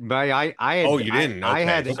 I oh, had, you didn't? I Okay.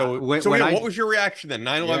 had, Nope. So when yeah, I, what was your reaction then?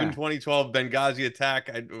 9/11, yeah, 2012, Benghazi attack.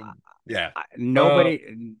 Yeah. Uh,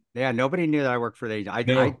 nobody, yeah, nobody knew that I worked for the,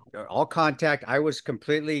 no. all contact, I was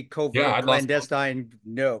completely Yeah, covert, I lost. clandestine.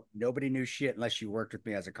 No, nobody knew shit unless you worked with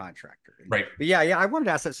me as a contractor. Right. But yeah, I wanted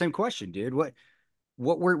to ask that same question, dude. Where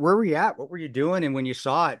were you at? What were you doing? And when you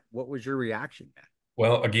saw it, what was your reaction, man?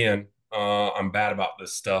 Well, again, I'm bad about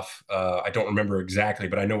this stuff. I don't remember exactly,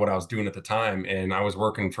 but I know what I was doing at the time, and I was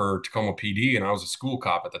working for Tacoma PD, and I was a school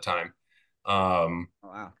cop at the time. Um, Oh,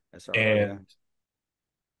 wow. SRO, and yeah.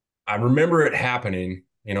 I remember it happening.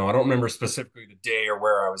 I don't remember specifically the day or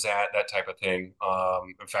where I was at, that type of thing.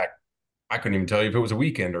 In fact, I couldn't even tell you if it was a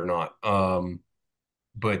weekend or not.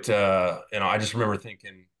 But I just remember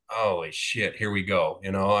thinking, "Holy shit, here we go."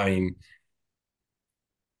 I mean,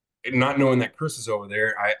 not knowing that Chris is over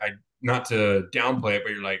there, I not to downplay it,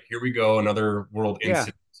 but you're like, here we go, another world Yeah.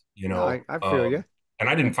 incident, No, I feel you. and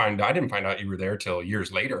I didn't find out you were there till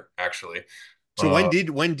years later, actually. So when Uh,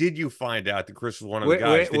 did you find out that Chris was one of the Wait, guys?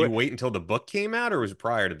 wait, Did you wait. wait until the book came out, or was it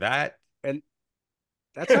prior to that? And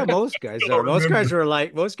that's how I most guys still are. don't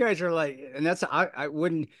remember. Most guys are like, and that's, I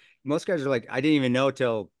wouldn't, most guys are like, I didn't even know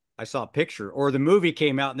till I saw a picture or the movie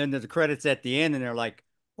came out and then there's the credits at the end and they're like,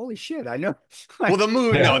 holy shit, I know. Well, Like, the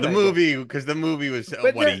movie, I Yeah, no, know the that guy. movie, because the movie was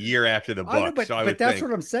But what, a there, year after the I know, book. So I but would that's what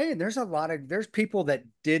think I'm saying. There's people that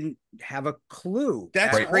didn't have a clue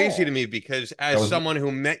that's at right. crazy to all. me because That as was someone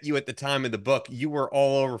who met you at the time of the book, you were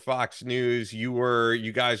all over Fox News.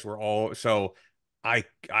 You guys were all so.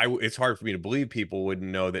 It's hard for me to believe people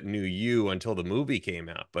wouldn't know that knew you until the movie came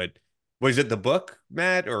out. But was it the book,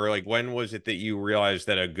 Matt, or like when was it that you realized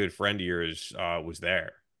that a good friend of yours was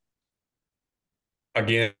there?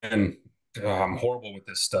 again. I'm horrible with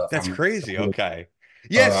this stuff. That's crazy. Okay.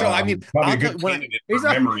 Yeah. So I mean, I'm probably I'll a tell good when I candidate He's for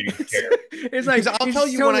like, memory care. it's because like I'll tell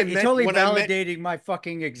he's you when I totally met totally when I met validating my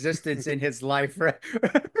fucking existence in his life right,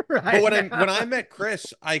 But right when I now. met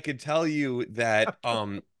Chris, I could tell you that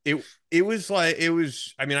it was like it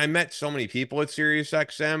was I mean, I met so many people at Sirius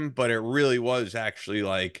XM, but it really was actually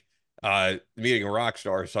like meeting a rock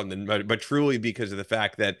star or something, but truly because of the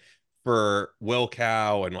fact that for Will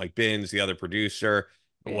Cow and like Bins, the other producer,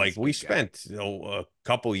 Man, like he's a we good guy. spent a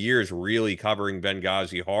couple years really covering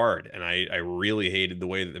Benghazi hard, and I really hated the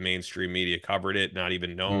way that the mainstream media covered it, not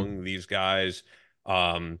even Mhm. knowing these guys.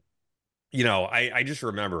 Um, I just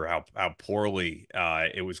remember how poorly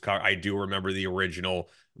it was. I do remember the original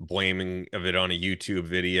blaming of it on a YouTube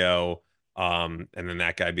video, and then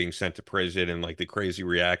that guy being sent to prison and like the crazy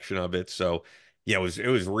reaction of it. So, yeah, it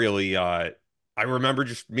was really. I remember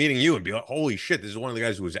just meeting you and be like, "Holy shit, this is one of the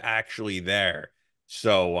guys who was actually there."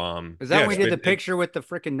 So, Is that yeah, when we it's did the been it, picture with the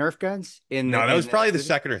freaking Nerf guns no, that in was the probably the city?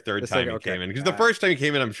 second or third The time second, he okay. came in. Because the first time he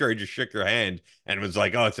came in, I'm sure he just shook your hand and was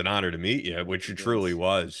like, "Oh, it's an honor to meet you," which it truly Yes.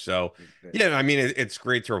 was. So, Good. yeah, I mean, it's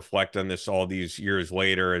great to reflect on this all these years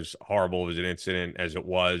later. As horrible as an incident as it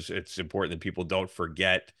was, it's important that people don't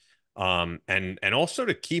forget, and also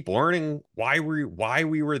to keep learning why we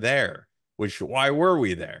were there, why were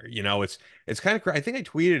we there? It's kind of I think I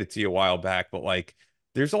tweeted it to you a while back, but like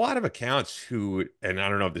there's a lot of accounts who, and I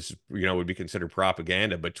don't know if this would be considered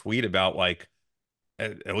propaganda, but tweet about like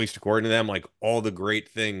at least according to them, like all the great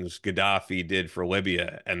things Gaddafi did for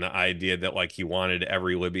Libya, and the idea that like he wanted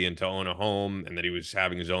every Libyan to own a home, and that he was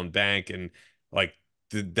having his own bank, and like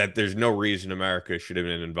that there's no reason America should have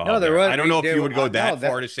been No, involved there there. was I don't know if you there, would go no that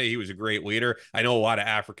far that to say he was a great leader. I know a lot of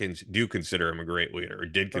Africans do consider him a great leader, or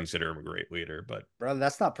did consider him a great leader, but brother,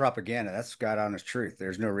 that's not propaganda. That's God honest truth.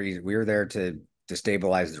 There's no reason we were there to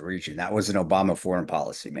destabilize the region. That was an Obama foreign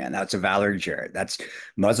policy, man. That's a Valerie Jarrett. That's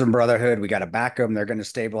Muslim Brotherhood. We got to back them. They're going to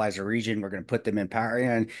stabilize the region. We're going to put them in power.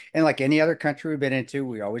 And like any other country we've been into,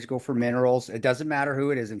 we always go for minerals. It doesn't matter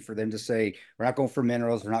who it is. And for them to say, we're not going for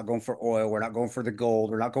minerals, we're not going for oil, we're not going for the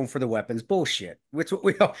gold, we're not going for the weapons, bullshit. Which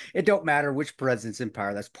it don't matter which president's in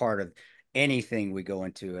power. That's part of anything we go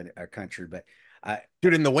into a country. But I,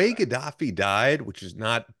 dude, in the way Gaddafi died, which is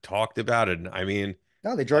not talked about, and I mean,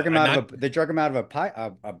 no, they drug him out not of a they drug him out of a pipe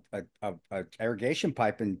a irrigation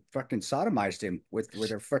pipe and fucking sodomized him with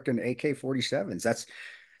their fucking AK-47s.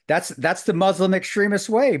 That's the Muslim extremist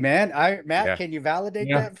way, man. Matt, yeah. can you validate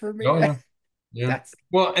Yeah. that for me, Oh man? yeah. Yeah. That's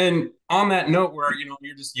Well, and on that note, where you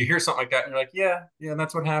hear something like that, and you're like, yeah, yeah,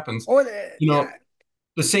 that's what happens. or You know, yeah.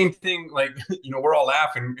 the same thing, like, we're all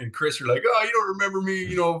laughing, and Chris, you're like, oh, you don't remember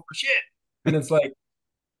me, for shit. And it's like,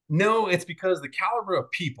 no, it's because the caliber of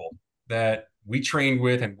people that we trained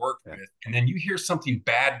with and worked Yeah. with, and then you hear something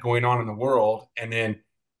bad going on in the world, and then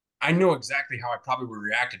I know exactly how I probably would have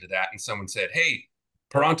reacted to that. And someone said, "Hey,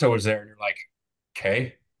 Toronto was there," and you're like,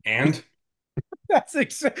 "Okay, and." But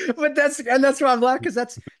that's why I'm laughing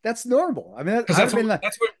because that's normal. I mean, Because I'd have been like,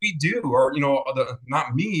 that's what we do, or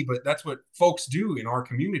not me, but that's what folks do in our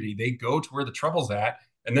community. They go to where the trouble's at,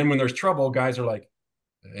 and then when there's trouble, guys are like,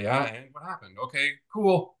 "Yeah, and what happened? Okay,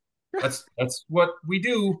 cool. That's what we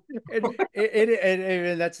do." and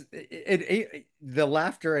the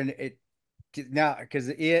laughter and it now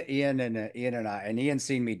because Ian and Ian's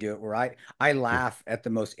seen me do it where I laugh at the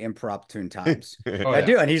most impromptu times. Oh I yeah,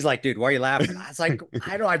 do, and he's like, "Dude, why are you laughing?" I was like,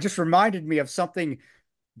 "I don't. I just reminded me of something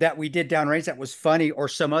that we did downrange that was funny, or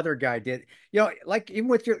some other guy did. You know, like even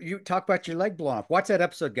with you talk about your leg blowing off. Watch that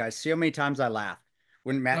episode, guys. See how many times I laugh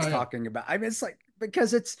when Matt's oh yeah. talking about. I mean, it's like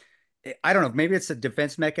because I don't know. Maybe it's a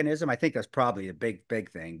defense mechanism. I think that's probably a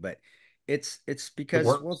big thing, but it's It because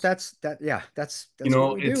well, works. yeah, You that's what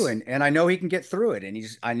know, we do, it's and I know he can get through it, and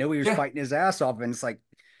I know he was yeah, fighting his ass off, and it's like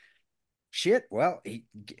shit. Well,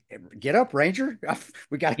 get up, Ranger.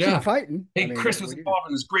 We got to keep yeah. fighting. I Hey, mean, Chris was what do you involved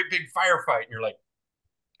in this great big firefight, and you're like,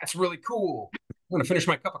 "That's really cool. I'm gonna finish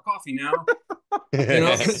my cup of coffee now." You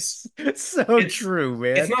know, because It's so it's true,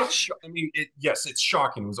 it's man. not. I mean, yes, it's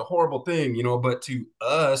shocking. It was a horrible thing, but to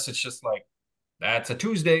us, it's just like that's a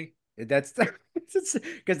Tuesday. That's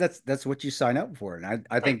because that's what you sign up for, and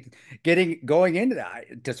I think going into that,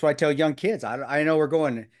 that's why I tell young kids. I know we're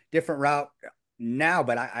going a different route now,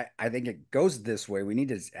 but I think it goes this way. We need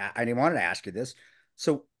to. I wanted to ask you this.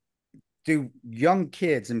 So, do young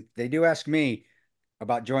kids, and they do ask me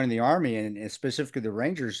about joining the army and specifically the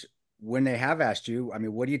Rangers when they have asked you. I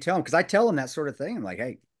mean, what do you tell them? Because I tell them that sort of thing. I'm like,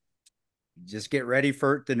 hey, just get ready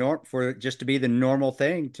for for just to be the normal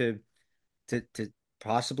thing to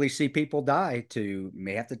possibly see people die, to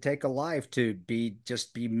may have to take a life, to be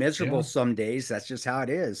miserable Yeah, some days. That's just how it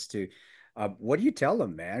is. To what do you tell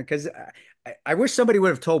them, man? Because I wish somebody would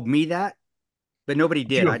have told me that, but nobody would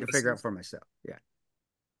did. you I have had to figure out listened? for myself. Yeah,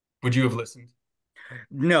 Would you have listened?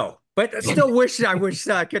 no, but I still wish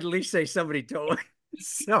I could at least say somebody told me.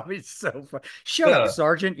 So it's so fun. Shut up, Yeah.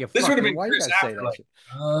 Sergeant. You This would have fucking. been Why you Chris gotta say after, that like, shit?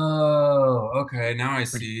 oh, okay, now I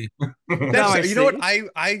see. Now That's I you know what see.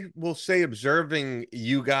 I will say observing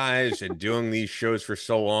you guys and doing these shows for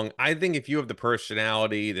so long, I think if you have the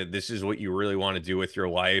personality that this is what you really want to do with your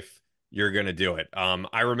life, you're gonna do it.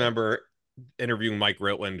 I remember interviewing Mike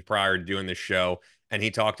Ritland prior to doing this show, and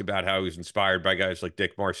he talked about how he was inspired by guys like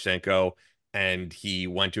Dick Marcinko, and he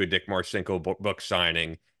went to a Dick Marcinko book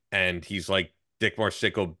signing, and he's like, Dick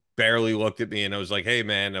Marcinko barely looked at me, and I was like, "Hey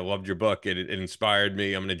man, I loved your book. It inspired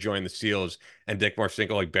me. I'm gonna join the SEALs." And Dick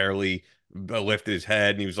Marcinko like barely lifted his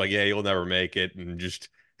head, and he was like, "Yeah, you'll never make it," and just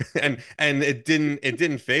and it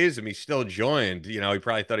didn't phase him. He still joined. He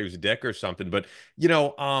probably thought he was a dick or something. But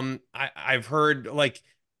I've heard like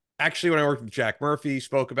actually when I worked with Jack Murphy, he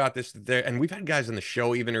spoke about this there, and we've had guys on the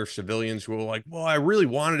show, even or civilians, who were like, "Well, I really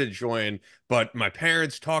wanted to join, but my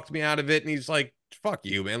parents talked me out of it." And he's like, "Fuck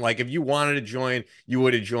you, man! Like if you wanted to join, you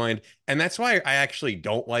would have joined." And that's why I actually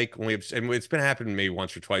don't like when we have, and it's been happening to me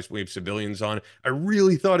once or twice when we have civilians on. I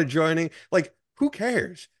really thought of joining. Like, who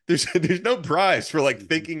cares? There's no prize for like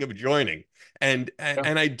thinking of joining. And Yeah,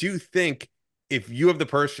 and I do think if you have the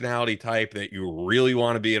personality type that you really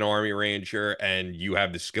want to be an Army Ranger and you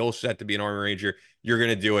have the skill set to be an Army Ranger, you're going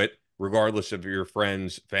to do it regardless of your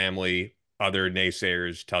friends, family, other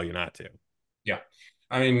naysayers tell you not to. yeah.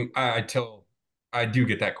 I mean, I do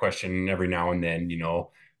get that question every now and then,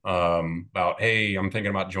 about, hey, I'm thinking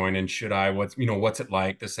about joining. Should I? What's it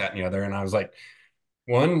like? This, that, and the other. And I was like,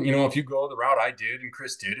 one, if you go the route I did and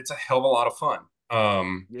Chris did, it's a hell of a lot of fun.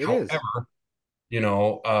 It is. However,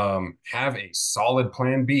 have a solid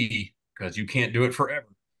plan B because you can't do it forever.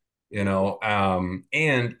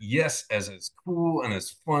 And yes, as cool and as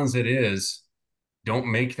fun as it is,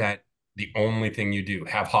 don't make that the only thing you do.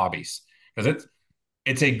 Have hobbies because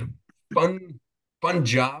it's a fun fun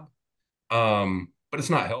job, but it's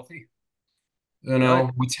not healthy. No,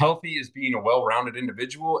 What's healthy is being a well-rounded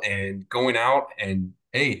individual and going out and,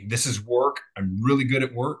 hey, this is work. I'm really good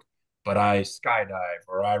at work, but I skydive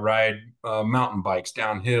or I ride mountain bikes yeah.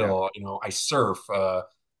 downhill. I surf,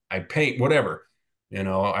 I paint, whatever.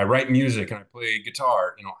 I write music and I play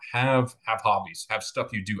guitar. Have hobbies, have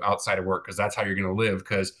stuff you do outside of work because that's how you're going to live.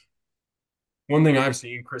 Because one thing I've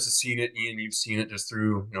seen, Chris has seen it, Ian, you've seen it just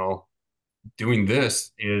through, doing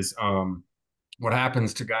this is what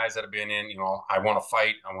happens to guys that have been in, I want to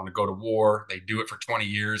fight, I want to go to war. They do it for 20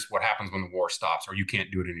 years. What happens when the war stops or you can't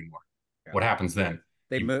do it anymore? Yeah. What happens then?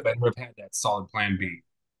 They You move. better have had that solid plan B.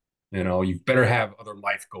 You know, you better have other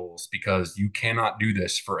life goals because you cannot do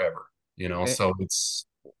this forever. You know, Eh, so it's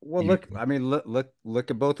well, you. look, I mean,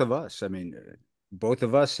 look at both of us. I mean, both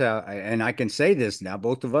of us have, and I can say this now,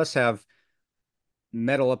 both of us have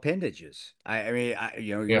metal appendages. I mean,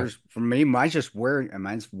 Yeah. yours for me, mine's wear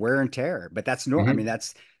and tear, but that's normal. I mean, Hmm.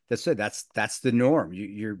 that's it. That's the norm.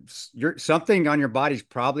 You're something on your body's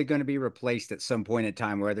probably going to be replaced at some point in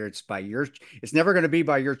time, whether it's by it's never going to be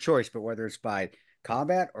by your choice, but whether it's by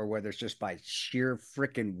combat or whether it's just by sheer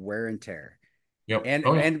freaking wear and tear. Yep. And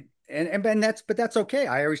Oh yeah. but that's okay.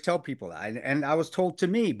 I always tell people that. And I was told to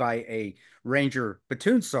me by a Ranger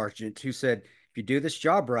platoon sergeant who said, if you do this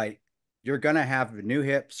job right, you're gonna have new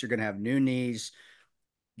hips, you're gonna have new knees.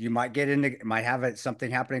 You might have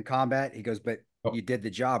something happen in combat. He goes, but Oh, you did the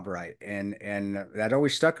job right. And that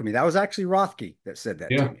always stuck with me. That was actually Rothke that said that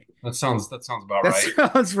to yeah. me. That sounds about That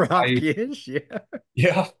right. sounds I Rothke-ish. Yeah.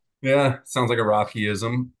 Yeah, yeah. Sounds like a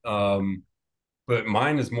Rockyism. But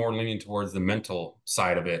mine is more leaning towards the mental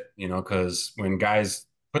side of it, you know, because when guys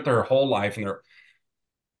put their whole life in their,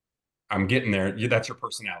 I'm getting there, that's your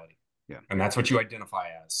personality. Yeah. And that's what you identify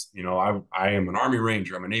as. You know, I am an Army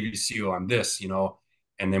Ranger, I'm a Navy SEAL, I'm this, you know.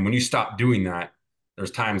 And then when you stop doing that,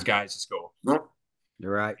 there's times guys just go, "Nope."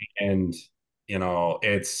 You're right. And, you know,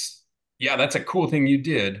 yeah, that's a cool thing you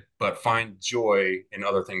did, but find joy in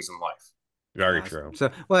other things in life. Very Awesome. true.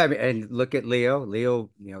 So, well, I mean, and look at Leo.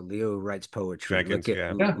 Leo writes poetry. Jenkins,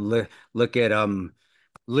 yeah. Yeah. Look at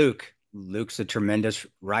Luke. Luke's a tremendous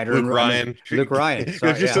writer, Luke and I mean Ryan. Luke Ryan.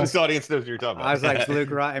 Sorry, Just so yeah. this audience knows what you're talking I was like about.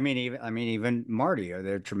 Luke Ryan. I mean, even Marty.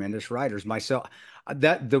 They're tremendous writers. Myself,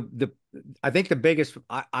 that the I think the biggest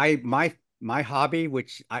my hobby,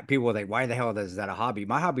 which people will think, why the hell is that a hobby?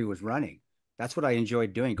 My hobby was running. That's what I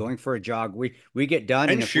enjoyed doing, going for a jog. We get done,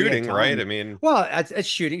 and And if we had shooting, right? I time, mean, well, it's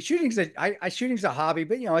shooting. Shooting's a hobby,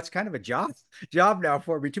 but it's kind of a job now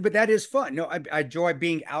for me too. But that is fun. No, I enjoy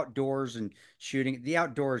being outdoors and shooting. The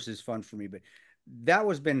outdoors is fun for me, but that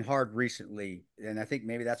was been hard recently, and I think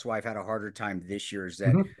maybe that's why I've had a harder time this year. Is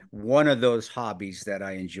that Mhm. one of those hobbies that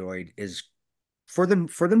I enjoyed is for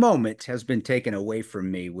the moment has been taken away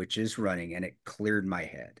from me, which is running, and it cleared my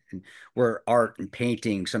head. And where art and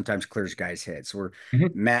painting sometimes clears guys' heads, where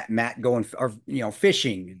Mhm. Matt going or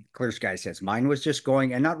fishing clears guys' heads. Mine was just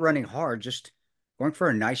going and not running hard, just going for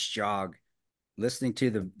a nice jog, listening to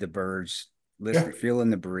the birds, Yeah. listening, feeling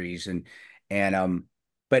the breeze, and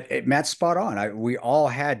but Matt's spot on. We all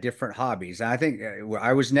had different hobbies. I think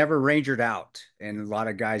I was never rangered out, and a lot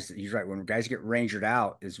of guys. He's right. When guys get rangered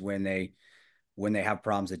out is when they have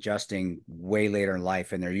problems adjusting way later in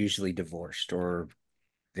life, and they're usually divorced or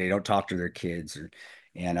they don't talk to their kids,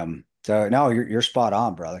 and so no, you're spot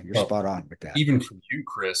on, brother. You're Well, spot on with that. even for you,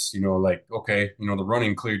 Chris, you know, like, okay, you know, the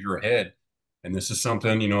running cleared your head. And this is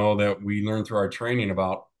something, you know, that we learned through our training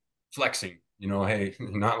about flexing, you know, hey,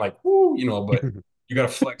 not like, whoo, you know, but you got to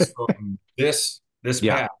flex from this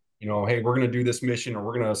Yeah, path, you know, hey, we're going to do this mission or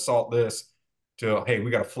we're going to assault this to, hey, we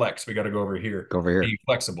got to flex. We got to go over here. go over here. Being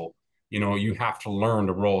flexible, you know, you have to learn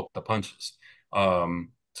to roll with the punches.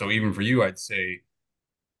 So even for you, I'd say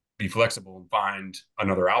be flexible and find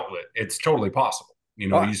another outlet. It's totally possible. You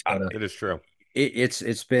know, you Well, just gotta it is true.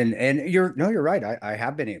 it's been, and you're right. I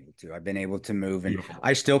have been able to. I've been able to move, and beautiful.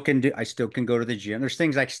 I still can go to the gym. There's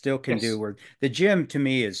things I still can do Yes. where the gym to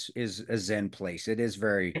me is a Zen place. It is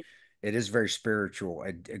very spiritual,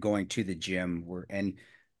 going to the gym where, and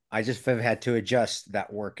I just have had to adjust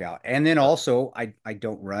that workout. And then also I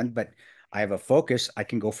don't run, but I have a focus. I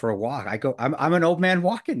can go for a walk. I'm an old man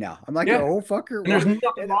walking now. I'm like an Yeah. old fucker And there's walk.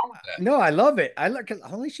 nothing And, wrong with no, I love it. I look, cause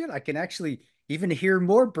holy shit, I can actually even hear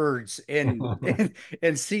more birds and that.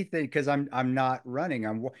 and see things because I'm not running.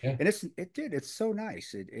 Yeah. And it's so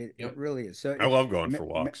nice. It Yep. really is. So I love going for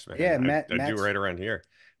walks, man. yeah, I do right around here.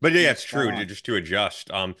 But yeah, it's spot true. on. Just to adjust.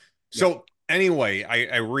 Yeah, So anyway,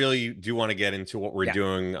 I really do want to get into what we're yeah,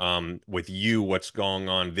 doing with you, what's going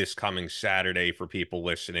on this coming Saturday for people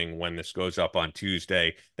listening when this goes up on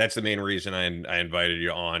Tuesday. That's the main reason I invited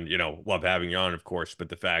you on. You know, love having you on, of course, but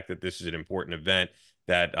the fact that this is an important event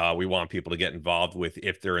that we want people to get involved with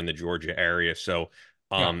if they're in the Georgia area. So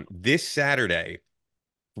Yeah. this Saturday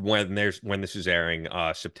when this is airing,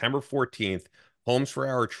 September 14th, Homes for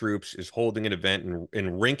Our Troops is holding an event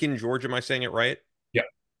in Rincon, Georgia. Am I saying it right? Yeah.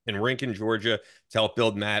 In Rincon, Georgia, to help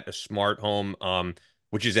build Matt a smart home,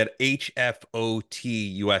 which is at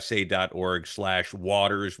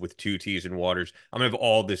hfotusa.org/waters with two T's and waters. I'm gonna have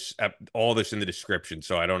all this in the description,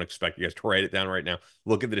 so I don't expect you guys to write it down right now.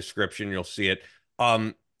 Look at the description, you'll see it.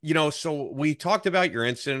 Um, so we talked about your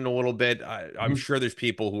incident a little bit. I'm Mhm. sure there's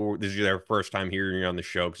people who this is their first time hearing you on the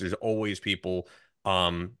show because there's always people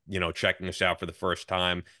checking us out for the first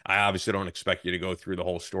time. I obviously don't expect you to go through the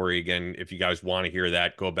whole story again. If you guys want to hear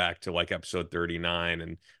that, go back to like episode 39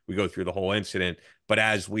 and we go through the whole incident. But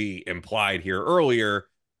as we implied here earlier,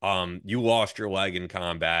 you lost your leg in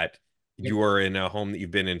combat. Yep. You are in a home that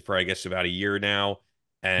you've been in for, I guess, about a year now.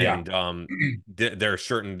 Yeah. And there are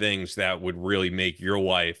certain things that would really make your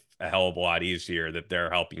life a hell of a lot easier that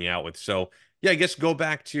they're helping you out with. So yeah, I guess go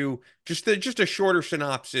back to just a shorter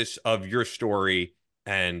synopsis of your story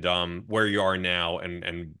and where you are now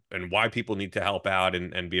and why people need to help out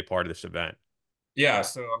and be a part of this event. Yeah.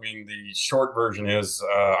 So, I mean, the short version is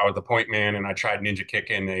I was the point man and I tried ninja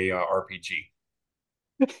kick in a RPG.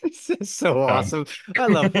 This is so Um, awesome. I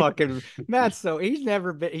love fucking Matt. So he's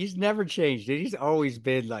never changed it. He's always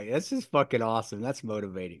been like, this is fucking awesome. That's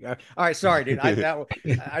motivating. All right, sorry, dude. I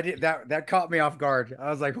did that caught me off guard.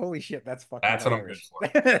 I was like, holy shit, that's fucking that's what I'm good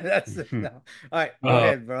hilarious. for. That's no. All right, go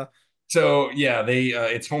ahead, bro. So yeah, they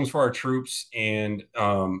it's homes for our troops, and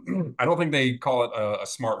I don't think they call it a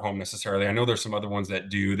smart home necessarily. I know there's some other ones that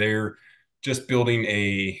do. They're just building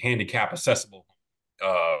a handicap accessible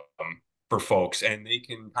for folks, and they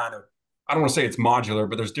can kind of I don't want to say it's modular,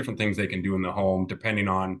 but there's different things they can do in the home depending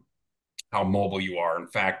on how mobile you are. In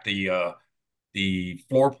fact, the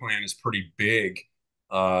floor plan is pretty big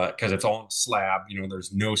because it's all on a slab. You know,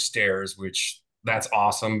 there's no stairs, which that's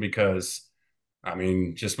awesome because I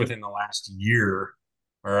mean, just within the last year,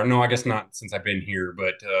 or no, I guess not since I've been here,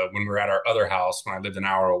 but when we were at our other house, when I lived an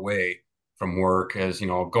hour away from work, as you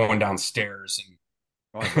know, going downstairs and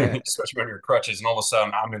Oh, I bet. especially on your crutches, and all of a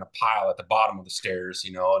sudden I'm in a pile at the bottom of the stairs,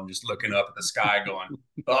 you know, and just looking up at the sky, going,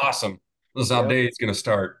 "Awesome, this is how Yep. day it's going to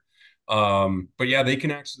start." But yeah, they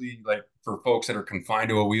can actually like for folks that are confined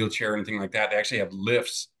to a wheelchair or anything like that, they actually have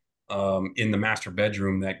lifts in the master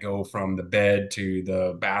bedroom that go from the bed to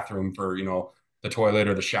the bathroom for the toilet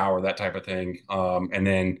or the shower, that type of thing. And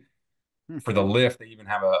then for the lift, they even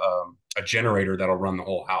have a generator that'll run the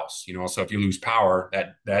whole house. You know, so if you lose power,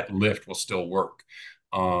 that lift will still work.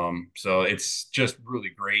 So it's just really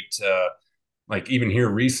great. Like even here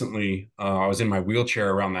recently, I was in my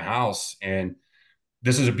wheelchair around the house, and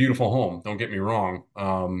this is a beautiful home. Don't get me wrong.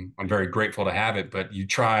 I'm very grateful to have it, but you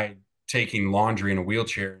try taking laundry in a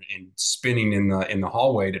wheelchair and spinning in the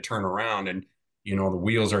hallway to turn around, and the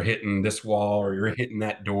wheels are hitting this wall or you're hitting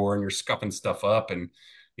that door and you're scuffing stuff up and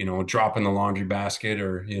dropping the laundry basket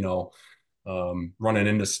or running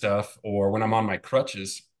into stuff. Or when I'm on my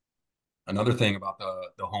crutches, another thing about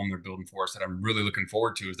the home they're building for us that I'm really looking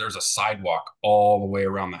forward to is there's a sidewalk all the way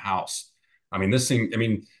around the house. I mean, this thing. I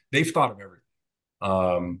mean, they've thought of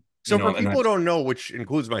everything. So for And people who that's don't know, which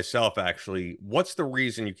includes myself actually, what's the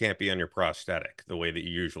reason you can't be on your prosthetic the way that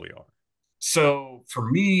you usually are? so for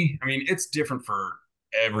me, I mean, it's different for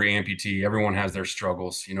every amputee. Everyone has their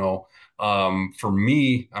struggles. For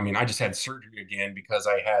me, I mean, I just had surgery again because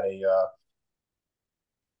I had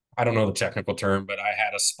I don't know the technical term, but I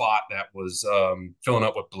had a spot that was filling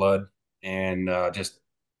up with blood and just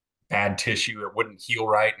bad tissue. It wouldn't heal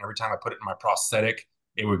right. And every time I put it in my prosthetic,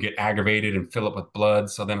 it would get aggravated and fill up with blood.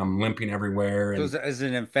 So then I'm limping everywhere. So And is it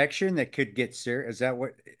an infection that could get serious? Is that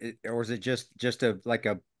or is it just a like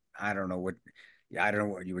a I don't know what I don't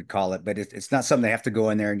know what you would call it, but it's not something they have to go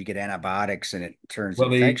in there and you get antibiotics and it turns well,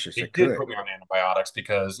 they infectious. they It did could. put me on antibiotics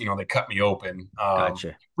because they cut me open.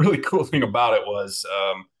 Gotcha. Really cool thing about it was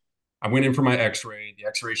I went in for my X-ray. The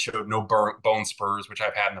X-ray showed no bone spurs, which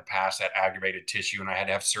I've had in the past, that aggravated tissue, and I had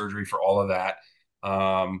to have surgery for all of that.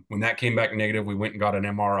 When that came back negative, we went and got an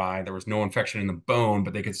MRI. There was no infection in the bone,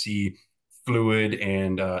 but they could see fluid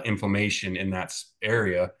and inflammation in that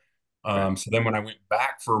area. Okay. So then when I went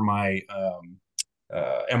back for my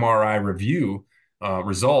MRI review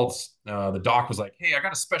results, the doc was like, "Hey, I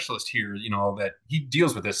got a specialist here, that he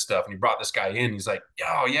deals with this stuff." And he brought this guy in. He's like,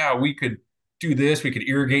 "Oh, yeah, we could do this. We could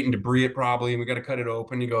irrigate and debris it probably, and we got to cut it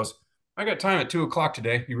open." He goes, "I got time at 2 o'clock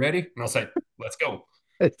today. You ready?" And I was like, "Let's go."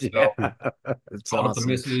 Yeah, So it's called up the awesome.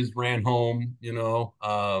 missus, ran home,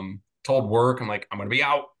 told work, I'm like, "I'm going to be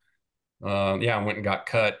out." Yeah, I went and got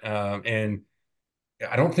cut. And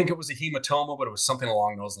I don't think it was a hematoma, but it was something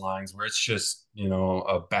along those lines where it's just,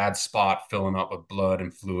 a bad spot filling up with blood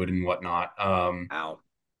and fluid and whatnot. Ow.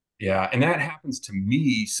 Yeah, and that happens to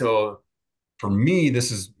me. So for me,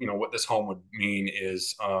 this is, what this home would mean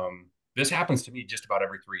is this happens to me just about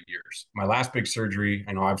every 3 years. My last big surgery,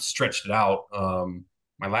 I know I've stretched it out.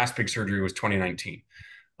 My last big surgery was 2019.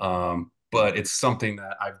 But it's something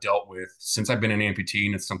that I've dealt with since I've been an amputee,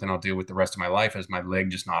 and it's something I'll deal with the rest of my life as my leg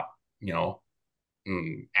just not,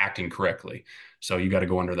 acting correctly. So you got to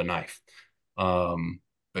go under the knife.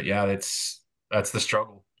 But yeah, that's the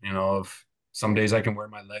struggle, of some days I can wear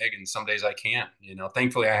my leg and some days I can't.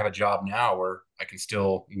 Thankfully I have a job now where I can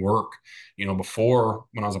still work. Before,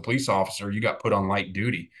 when I was a police officer, you got put on light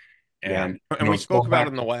duty, Yeah. and And we spoke going about it back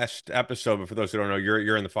in the to, last episode, but for those who don't know,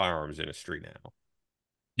 you're in the firearms industry now.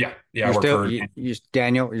 yeah, I You're work still for. you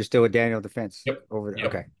Daniel, you're still with Daniel Defense Yep, over there. yep,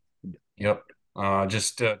 Okay. yep.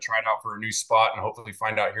 Just tried out for a new spot and hopefully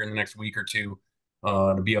find out here in the next week or two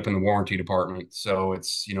to be up in the warranty department. So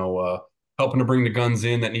it's helping to bring the guns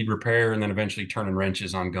in that need repair and then eventually turning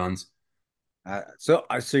wrenches on guns. So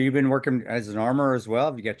you've been working as an armor as well?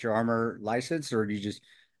 Have you got your armor license, or do you just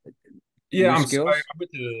Yeah, new I skills?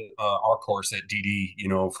 went to our course at DD,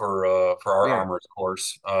 for our Yeah. armors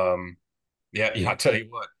course. Yeah, I'll tell you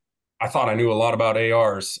what, I thought I knew a lot about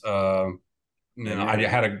ARs. And I you're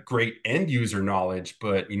had a great end user knowledge,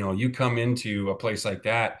 but you come into a place like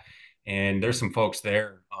that, and there's some folks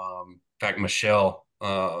there. In fact, Michelle,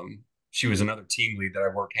 she was another team lead that I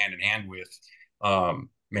worked hand in hand with.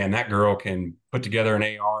 Man, that girl can put together an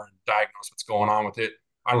AR and diagnose what's going on with it.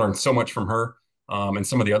 I learned so much from her, and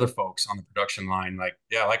some of the other folks on the production line. Like,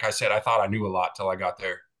 yeah, like I said, I thought I knew a lot till I got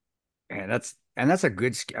there. and that's a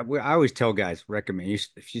good skill. I always tell guys, recommend you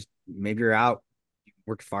if you maybe you're out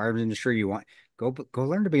work firearms industry, you want go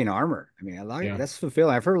learn to be an armor. I mean, Yeah. that's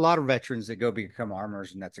fulfilling. I've heard a lot of veterans that go become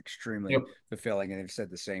armors, and that's extremely Yep. fulfilling. And they've said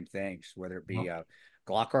the same things, whether it be Yep.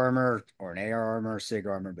 Glock armor or an AR armor, SIG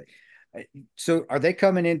armor. But so, are they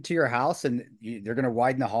coming into your house and they're going to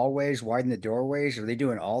widen the hallways, widen the doorways? Are they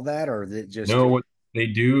doing all that, or is it just No, what they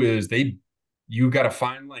do is you got to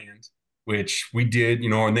find land, which we did,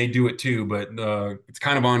 and they do it too, but it's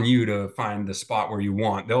kind of on you to find the spot where you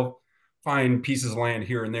want. They'll find pieces of land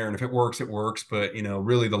here and there, and if it works, it works. But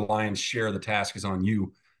really, the lion's share of the task is on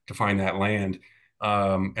you to find that land.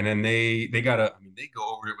 And then they gotta, I mean, they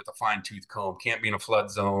go over it with a fine tooth comb. Can't be in a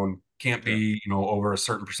flood zone. Can't sure? be, over a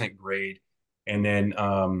certain percent grade. And then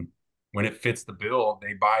when it fits the bill,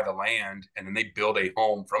 they buy the land and then they build a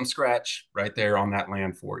home from scratch right there on that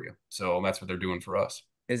land for you. So that's what they're doing for us.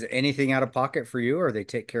 Is anything out of pocket for you, or they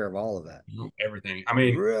take care of all of that? Everything. I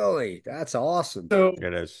mean, Really, that's awesome. so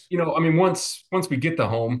It is. I mean, once we get the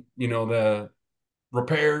home, the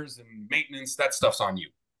repairs and maintenance, that stuff's on you.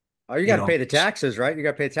 Oh, you You got to know, pay the taxes, right? You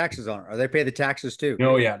got to pay taxes on it. Or they pay the taxes too?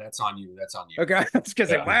 no, yeah, that's on you. That's on you. Okay, that's because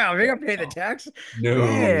Yeah, wow, they yeah. got to pay the taxes. No,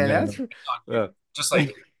 Man, no, that's that's on you. uh, Just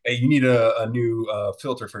like, hey, you need a new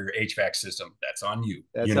filter for your HVAC system. That's on you.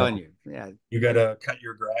 that's on you. Yeah. You got to cut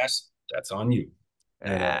your grass. That's on you.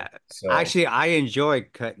 Uh, So Actually, I enjoy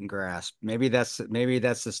cutting grass. Maybe that's the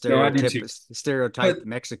no, I do too. stereotype But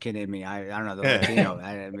Mexican in me. I don't know, the Latino.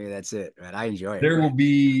 Maybe that's it, but I enjoy it. there will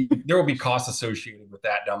be costs associated with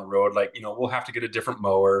that down the road. Like, we'll have to get a different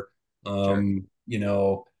mower. Sure.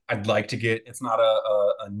 I'd like to get, it's not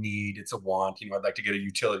a need, it's a want. I'd like to get a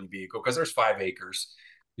utility vehicle because there's 5 acres,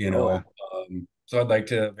 Oh, yeah. so I'd like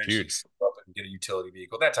to It's eventually huge. step up and get a utility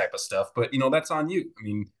vehicle, that type of stuff. But that's on you. I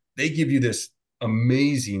mean, they give you this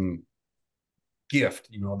amazing gift,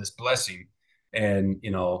 this blessing, and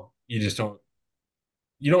you don't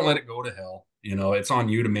let it go to hell. It's on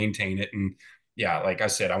you to maintain it. And yeah, like I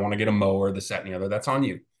said, I want to get a mower, this, that, and the other. That's on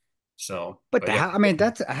you. So, But but yeah. I mean,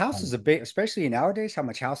 that's a house is a big, especially nowadays, how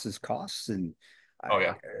much houses cost, and Oh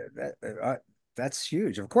yeah. that that's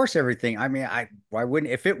huge. Of course, everything. I mean, why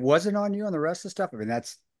wouldn't if it wasn't on you on the rest of the stuff? I mean,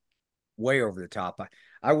 that's way over the top.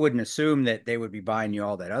 I wouldn't assume that they would be buying you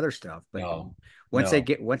all that other stuff, but No, once they no.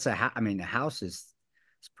 get I mean, the house is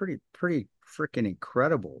it's pretty freaking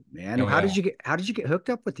incredible, man. Oh yeah. How did you get hooked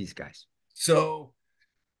up with these guys? So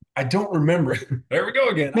I don't remember. There we go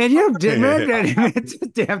again. Man, you did, man.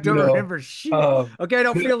 Damn, You don't know, remember shit. um, Okay, I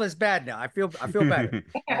don't feel as bad now. I feel better.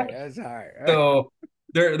 That's all right. so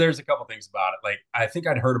there's a couple things about it. Like, I think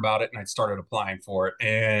I'd heard about it and I'd started applying for it.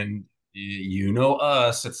 And you know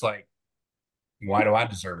us, it's like, why do I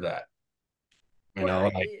deserve that?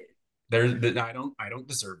 Well, Like, I don't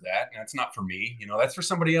deserve that. And that's not for me. That's for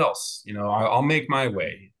somebody else. I'll make my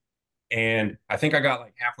way. And I think I got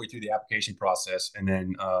like halfway through the application process, and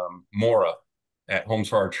then Mora at Homes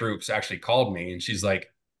for Our Troops actually called me, and she's like,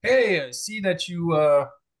 "Hey, I see that you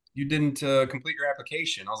didn't complete your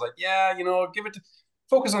application." I was like, "Yeah, give it to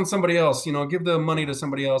focus on somebody else. Give the money to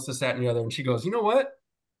somebody else, this, that, and the other." And she goes, "You know what?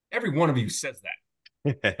 Every one of you says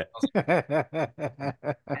that." I was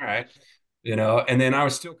like, "All right." And then I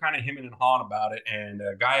was still kind of hemming and hawing about it, and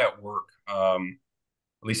a guy at work,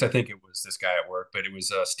 at least I think it was this guy at work, but it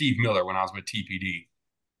was Steve Miller when I was with TPD.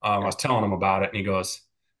 I was telling him about it, and he goes,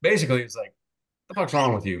 basically, it's like, "What the fuck's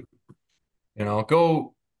wrong with you?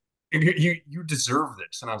 Go, you deserve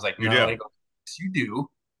this." And I was like, You "No," do. he goes, "Yes, you do."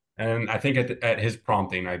 And I think at his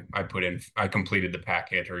prompting, I completed the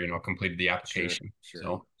packet, or, completed the Sure, application. sure,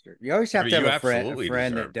 So sure. You always I have mean, to have you a absolutely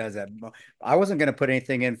friend that deserve it. does that. I wasn't going to put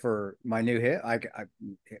anything in for my new hit.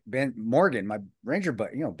 Ben Morgan, my Ranger,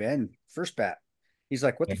 but Ben first bat. He's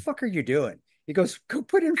like, "What the yeah. fuck are you doing?" He goes, "Go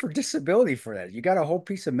put in for disability for that. You got a whole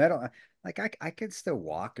piece of metal." Like I can still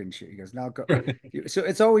walk and shit. He goes, "Now go." So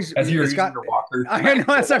it's always As you're it's using got. your walker, I I know can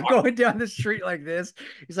still as I'm walk. going down the street like this,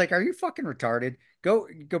 he's like, "Are you fucking retarded? Go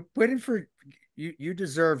put in for you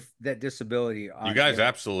deserve that disability You on guys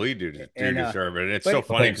absolutely do and deserve it. And it's but so it,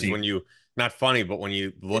 Well, funny thanks, because when Ethan. you, not funny, but when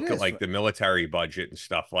you it look at is like the military budget and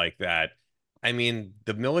stuff like that, I mean,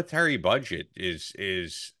 the military budget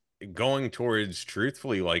is going towards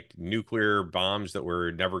truthfully like nuclear bombs that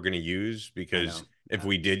we're never going to use I because know. if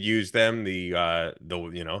we did use them, the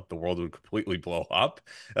world would completely blow up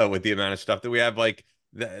with the amount of stuff that we have. Like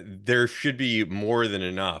there should be more than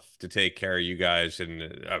enough to take care of you guys, and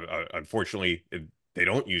unfortunately, they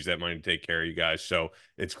don't use that money to take care of you guys. So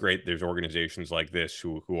it's great. There's organizations like this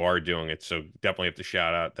who are doing it. So definitely have to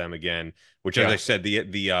shout out them again. Which, as I Yeah, said,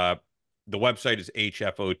 the website is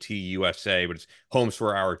HFOTUSA, but it's Homes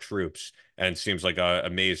for Our Troops, and seems like a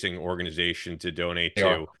amazing organization to donate they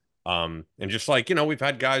are. to. And just like, we've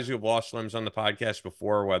had guys who have lost limbs on the podcast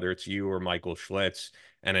before, whether it's you or Michael Schlitz.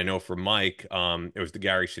 And I know for Mike, it was the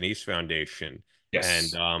Gary Sinise Foundation. And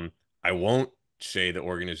Yes. I won't say the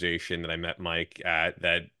organization that I met Mike at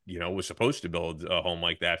that, was supposed to build a home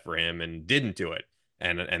like that for him and didn't do it.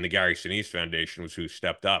 And the Gary Sinise Foundation was who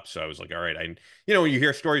stepped up. So I was like, all right, when you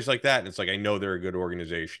hear stories like that, and it's like I know they're a good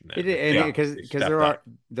organization It then and because Yeah. because they because stepped up.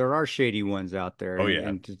 there are shady ones out there, Oh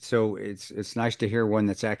and yeah. so it's nice to hear one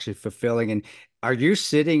that's actually fulfilling. And are you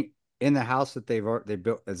sitting in the house that they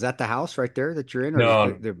built? Is that the house right there that you're in, or is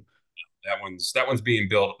No, the that one's being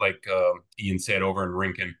built, like Ian said, over in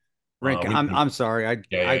Rincon. Rink? We I'm sorry.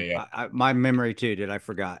 Yeah, yeah, yeah. My memory too. Did I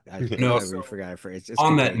forgot? I No, completely so forgot. It's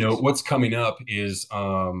on that note, contagious. what's coming up is,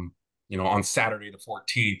 on Saturday the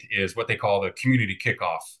 14th is what they call the community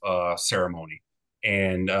kickoff ceremony.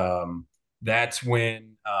 And that's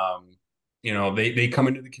when, they come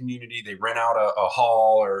into the community, they rent out a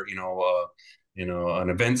hall, or, an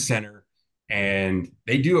event center, and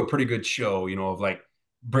they do a pretty good show, of like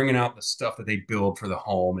bringing out the stuff that they build for the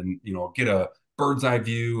home, and, get a bird's eye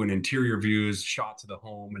view and interior views, shots of the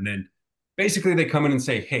home. And then basically they come in and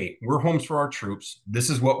say, "Hey, we're Homes for Our Troops. This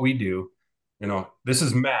is what we do. This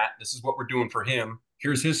is Matt. This is what we're doing for him.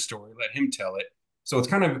 Here's his story. Let him tell it." So it's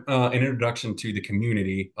kind of an introduction to the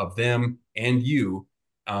community of them and you,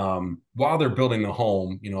 while they're building the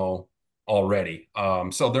home, already.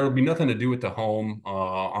 So there will be nothing to do with the home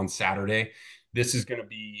on Saturday. This is going to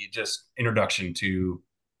be just introduction to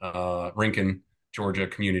Rincon, Georgia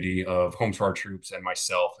community of Homes for Our Troops and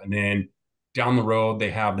myself. And then down the road, they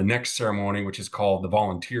have the next ceremony, which is called the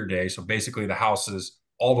Volunteer Day. So basically, the house is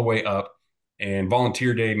all the way up. And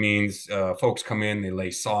Volunteer Day means folks come in, they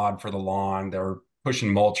lay sod for the lawn, they're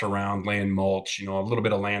pushing mulch around, laying mulch, a little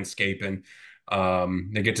bit of landscaping.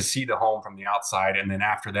 They get to see the home from the outside. And then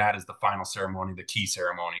after that is the final ceremony, the key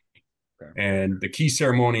ceremony. Okay. And the key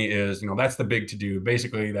ceremony is, that's the big to do.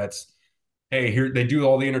 Basically, that's, hey, here they do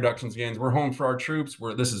all the introductions again. We're Home for Our Troops.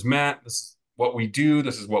 This is Matt. This is what we do.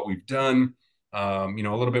 This is what we've done. A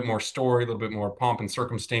little bit more story, a little bit more pomp and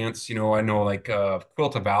circumstance. I know, like,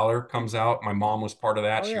 Quilt of Valor comes out. My mom was part of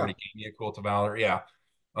that. Oh She yeah. already gave me a Quilt of Valor. Yeah.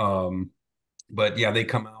 But yeah, they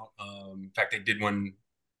come out. In fact, they did one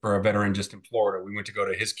for a veteran just in Florida. We went to go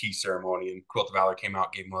to his key ceremony, and Quilt of Valor came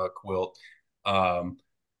out, gave him a quilt. Um,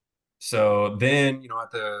 so then,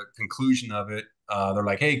 at the conclusion of it, they're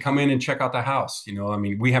like, "Hey, come in and check out the house." I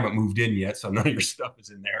mean, we haven't moved in yet, so none of your stuff is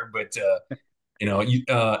in there. But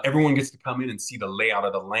everyone gets to come in and see the layout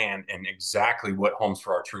of the land and exactly what Homes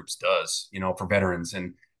for Our Troops does, for veterans,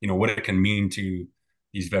 and what it can mean to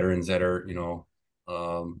these veterans that are,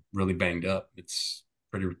 really banged up. It's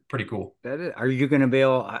pretty cool. Are you going to be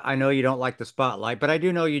able? I know you don't like the spotlight, but I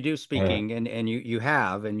do know you do Uh, speaking, and you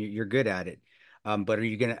have, and you're good at it. But are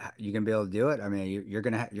you gonna be able to do it? I mean, you're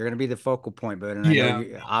gonna be the focal point, but and I know yeah,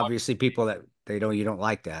 you obviously people that they don't you don't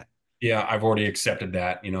like that. yeah, I've already accepted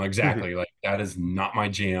that. Exactly, like that is not my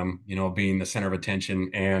jam. Being the center of attention,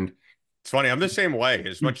 and It's funny. I'm the same way.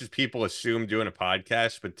 As much as people assume doing a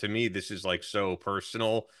podcast, but to me, this is like so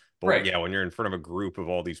personal. But right. yeah, when you're in front of a group of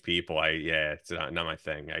all these people, it's not my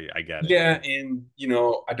thing. I get it. Yeah, and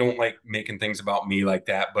I don't like making things about me like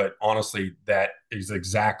that, but honestly, that is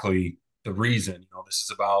exactly the reason. This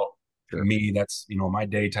is about Sure. me. That's my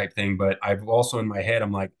day type thing. But I've also in my head,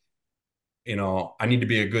 I'm like, I need to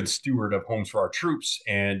be a good steward of Homes for Our Troops.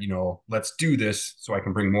 And, let's do this so I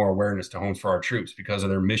can bring more awareness to Homes for Our Troops because of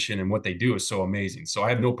their mission and what they do is so amazing. So I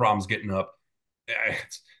have no problems getting up.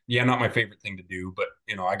 Yeah, not my favorite thing to do, but,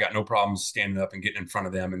 I got no problems standing up and getting in front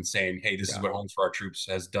of them and saying, hey, this is Yeah. what Homes for Our Troops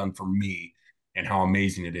has done for me and how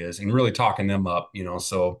amazing it is, and really talking them up,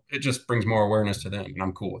 so it just brings more awareness to them. And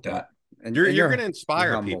I'm cool with Yeah. that. And You're going to you're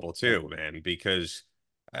inspire humble. people Yeah. too, man, because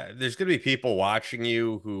there's going to be people watching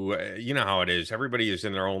you who, you know how it is. Everybody is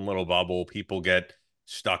in their own little bubble. People get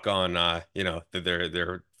stuck on, that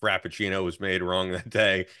their frappuccino was made wrong that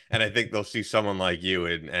day, and I think they'll see someone like you,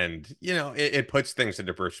 and it puts things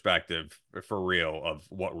into perspective for real of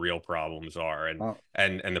what real problems are, and Well,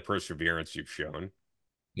 and the perseverance you've shown.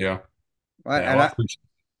 Yeah. Yeah. and Well, I appreciate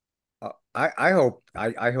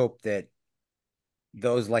I hope that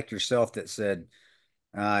those like yourself that said,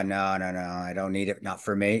 no, no, no, I don't need it, not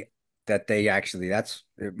for me, that they actually, it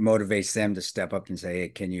motivates them to step up and say, hey,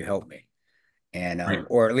 can you help me? And it.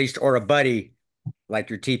 or at least, or a buddy like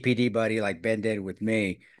your TPD buddy, like Ben did with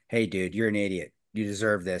me. Hey, dude, you're an idiot. You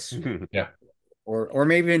deserve this. Yeah. Or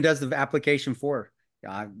maybe even does the application for.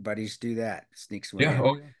 Buddies do that. Sneaks one Yeah. in.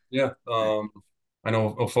 Oh, yeah. Yeah. I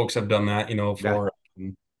know folks have done that, Yeah. for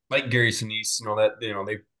like Gary Sinise, that,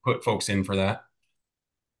 they put folks in for that.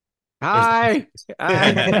 There's Hi.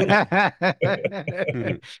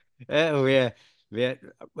 Oh yeah. Yeah.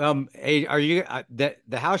 Hey, are you that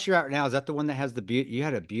the house you're at now? Is that the one that has the you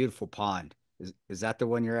had a beautiful pond? Is that the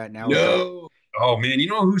one you're at now? Is that no. Oh man, you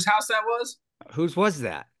know whose house that was? whose was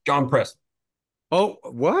that? John Preston. Oh,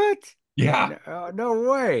 what? Yeah. No,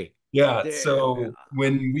 no way. Yeah. The- So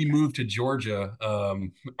when we moved to Georgia,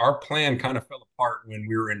 our plan kind of fell apart when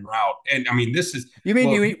we were en route. And I mean, this is, You mean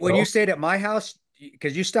well, when you stayed at my house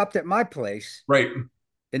because you stopped at my place right.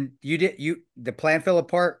 and the plan fell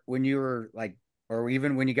apart when you were like, or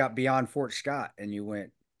even when you got beyond Fort Scott and you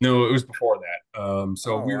went, No, it was before that.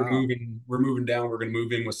 So oh wow. we're moving down. We're going to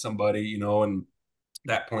move in with somebody, and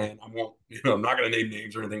that plan, I won't, I'm not going to name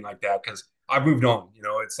names or anything like that because I've moved on.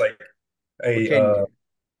 It's like What a, can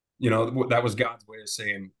you do? that was God's way of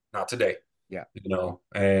saying, not today, Yeah.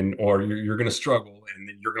 and, or you're going to struggle and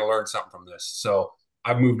then you're going to learn something from this. So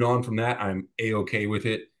I've moved on from that. I'm A-okay with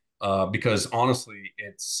it, because honestly,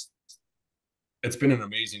 it's been an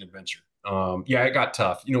amazing adventure. Yeah, it got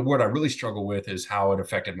tough. What I really struggle with is how it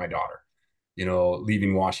affected my daughter,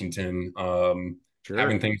 leaving Washington, having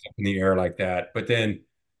Sure. things up in the air like that. But then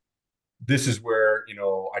this is where,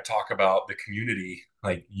 I talk about the community,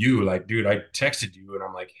 like, dude, I texted you and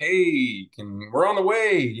I'm like, hey, we're on the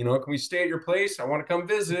way, can we stay at your place? I want to come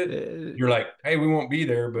visit. Uh, You're like, hey, we won't be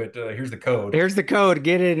there, but here's the code. Here's the code.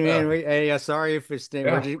 Get in, Yeah. man. Hey, sorry if it's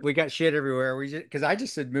Yeah. we got shit everywhere. We just because I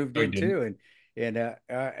just had moved No, you in didn't. too, and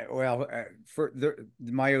well, for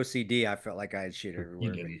my OCD, I felt like I had shit You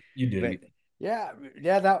everywhere, didn't. You but didn't. yeah,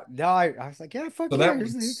 yeah. That no, I was like, yeah, fuck So yeah. that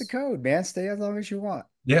Here's the was code, man. Stay as long as you want.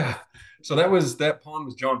 Yeah. So that pond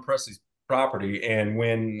was John Presley's property. And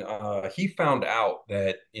when he found out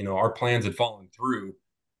that, our plans had fallen through,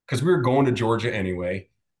 because we were going to Georgia anyway.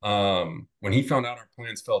 When he found out our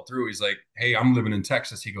plans fell through, he's like, hey, I'm living in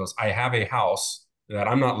Texas. He goes, I have a house that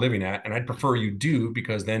I'm not living at, and I'd prefer you do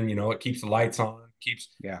because then, it keeps the lights on, keeps,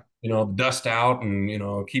 Yeah. the dust out,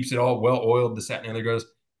 and, keeps it all well oiled, this, that, and the other. Goes,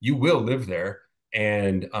 you will live there.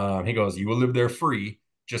 And he goes, you will live there free,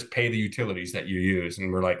 just pay the utilities that you use.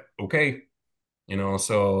 And we're like, okay,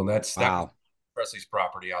 so that was Wow. Presley's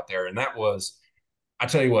property out there. And that was, I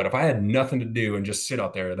tell you what, if I had nothing to do and just sit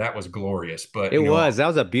out there, that was glorious. But, It was. That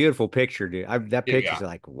was a beautiful picture, dude. That picture's yeah,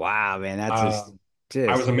 like, wow, man. That's um,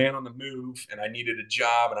 I was just a man on the move and I needed a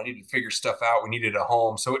job and I needed to figure stuff out. We needed a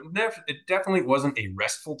home. So it definitely wasn't a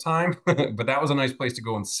restful time, but that was a nice place to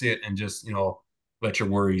go and sit and just, let your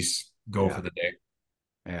worries go for yeah. the day.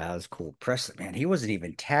 Yeah, that was cool. Presley, man, he wasn't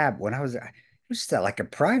even tab when I was. He was just like a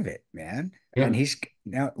private man, and Yeah. he's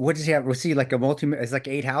now. What does he have? Was he like a multi? It's like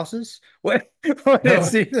 8 houses. What? What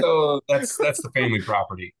is No, he? so that's the family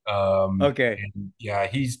property. Okay, And yeah,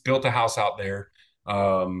 he's built a house out there.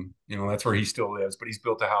 That's where he still lives, but he's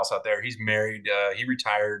built a house out there. He's married. He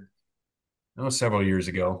retired, several years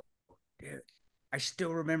ago. dude, I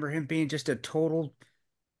still remember him being just a total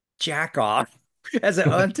jack off as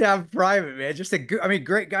an untapped private man. Just a goo. I mean,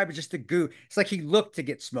 great guy, but just a goo. It's like he looked to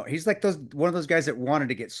get smoked. He's like those one of those guys that wanted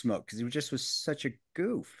to get smoked because he was such a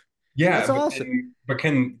goof. Yeah, That's but awesome.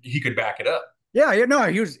 can he could back it up? Yeah, yeah, no,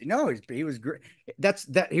 he was great.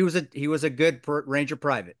 He was a good Ranger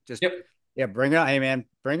private. Just Yep, yeah, bring it on. Hey man,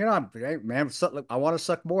 bring it on. Hey, man, I want to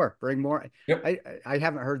suck more. Bring more. yep, I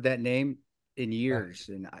haven't heard that name in yeah, years,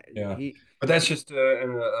 and yeah. he But that's just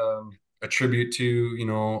a tribute to,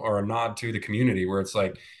 or a nod to the community where it's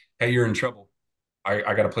like, hey, you're in trouble.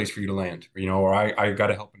 I got a place for you to land, or I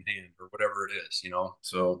got a helping hand or whatever it is.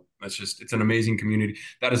 So it's an amazing community.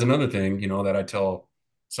 That is another thing, that I tell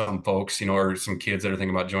some folks, or some kids that are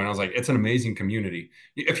thinking about joining. I was like, it's an amazing community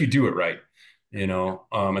if you do it right.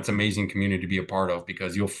 It's amazing community to be a part of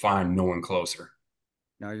because you'll find no one closer.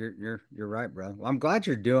 No, you're right, bro. Well, I'm glad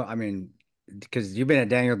you're doing. I mean, because you've been at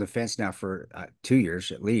Daniel Defense now for 2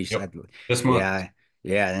 years at least. Yep. This month. Yeah,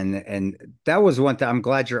 yeah, and that was one thing. I'm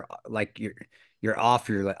glad you're off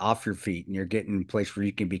your feet and you're getting a place where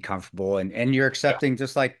you can be comfortable and you're Yeah. accepting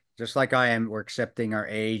just like I am. We're accepting our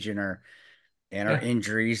age and our Yeah.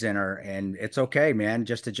 injuries and it's okay, man.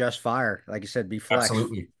 Just adjust fire, like you said, be flex,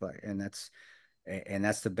 Absolutely. but and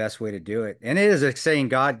that's the best way to do it. And it is like saying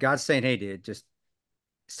God's saying, hey, dude, just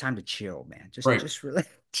it's time to chill, man. Just Right. just relax,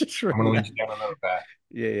 just I'm going to lead relax. you down another path.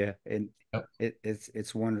 Yeah, yeah. And Yep.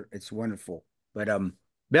 it's wonderful. But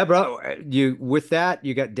yeah, bro, you with that,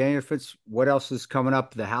 you got Daniel Fitz. What else is coming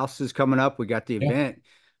up? The house is coming up. We got the Yeah. event,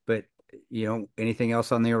 but anything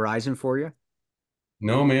else on the horizon for you?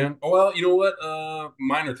 No, man. Oh, well, you know what?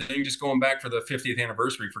 Minor thing, just going back for the 50th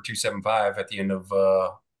anniversary for 275 at the end of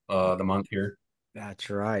the month here. That's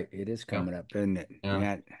right. It is Yeah. coming up, isn't it? Yeah.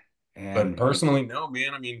 Yeah. But And personally, no,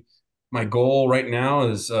 man. I mean, my goal right now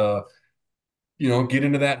is get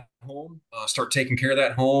into that home, start taking care of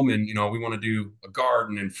that home, and we want to do a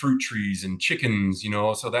garden and fruit trees and chickens,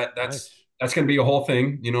 so that's Nice. that's going to be a whole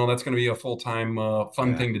thing. That's going to be a full-time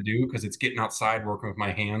fun yeah, thing to do because it's getting outside, working with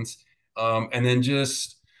my hands, and then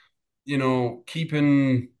just keep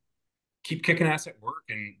kicking ass at work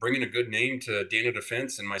and bringing a good name to Dana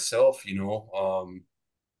Defense and myself.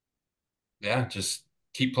 Yeah, just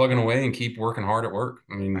keep plugging away and keep working hard at work.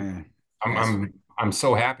 I mean, man, I'm that's I'm I'm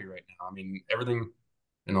so happy right now. I mean, everything,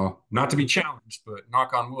 not to be challenged, but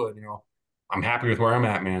knock on wood, I'm happy with where I'm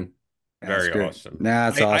at, man. that's Very good. awesome. Nah,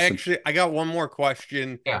 that's I awesome. actually I got one more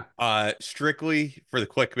question, Yeah. strictly for the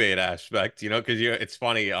clickbait aspect, because it's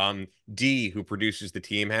funny. D, who produces the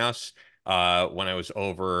Team House, when I was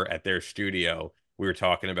over at their studio, we were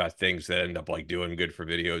talking about things that end up like doing good for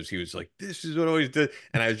videos. He was like, "This is what I always do,"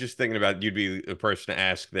 and I was just thinking about you'd be the person to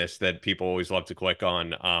ask this that people always love to click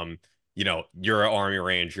on. You're an Army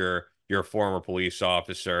Ranger, you're a former police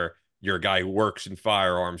officer, you're a guy who works in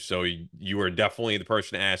firearms, so you are definitely the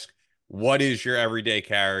person to ask what is your everyday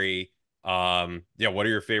carry? Yeah, what are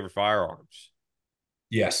your favorite firearms?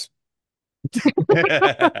 Yes.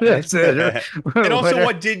 That's it. And also, Whatever.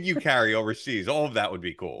 what did you carry overseas? All of that would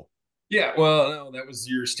be cool. Yeah, well, no, that was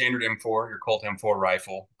your standard M4, your Colt M4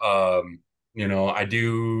 rifle. I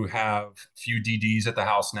do have a few DDs at the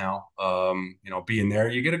house now. Being there,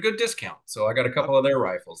 you get a good discount. So I got a couple of their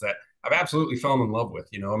rifles that I've absolutely fallen in love with.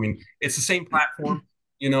 I mean, it's the same platform,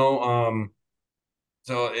 you know.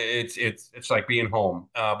 So it's like being home.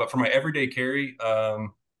 But for my everyday carry,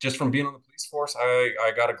 just from being on the police force,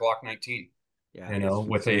 I got a Glock 19, Yeah,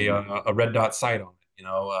 with a red dot sight on it.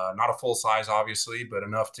 Not a full size, obviously, but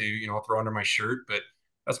enough to throw under my shirt. But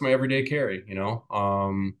that's my everyday carry.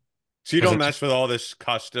 So you Because don't it's mess with all this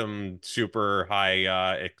custom, super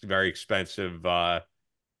high, very expensive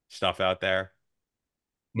stuff out there.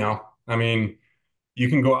 no, I mean, you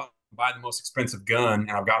can go out and buy the most expensive gun,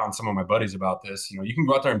 and I've got on some of my buddies about this. You can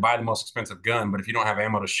go out there and buy the most expensive gun, but if you don't have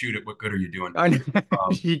ammo to shoot it, what good are you doing? I know.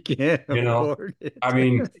 Um, You can't you know, afford it. I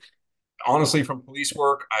mean, honestly, from police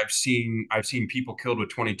work, I've seen people killed with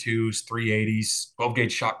 22s, 380s, 12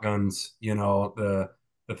 gauge shotguns. The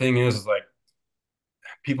thing is like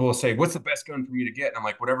people will say, "What's the best gun for me to get?" And I'm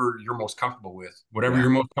like, "Whatever you're most comfortable with. Whatever Yeah,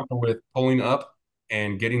 you're most comfortable with pulling up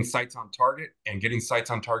and getting sights on target and getting sights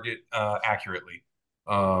on target accurately."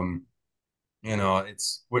 Um,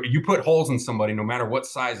 it's what you put holes in somebody, no matter what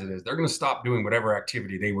size it is, they're going to stop doing whatever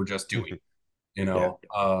activity they were just doing. You yeah. know,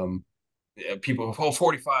 um, people, oh,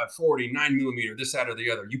 45, 40, 9 millimeter, this, that, or the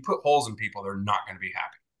other. You put holes in people, they're not going to be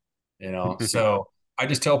happy. So I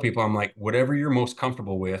just tell people, I'm like, whatever you're most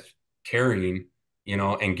comfortable with carrying,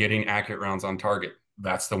 and getting accurate rounds on target,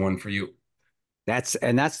 that's the one for you. That's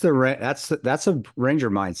a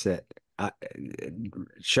Ranger mindset.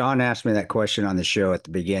 Sean asked me that question on the show at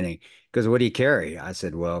the beginning because what do you carry? I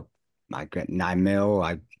said, well, I got 9 mil.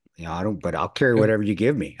 I don't, but I'll carry Yeah. whatever you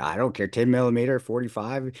give me. I don't care, 10 millimeter,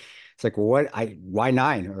 45. It's like, well, why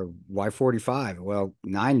nine or why 45? Well,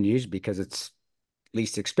 nine usually because it's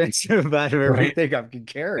least expensive out of Right. everything I can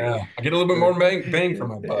carry. Yeah. I get a little bit more bang for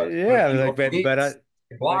my buck. But, Yeah, like, for me, but it's a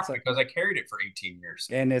Glock it's like, because I carried it for 18 years.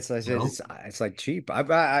 and it's, I You said, know? it's like cheap.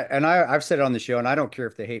 I've said it on the show, and I don't care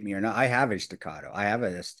if they hate me or not. I have a staccato. I have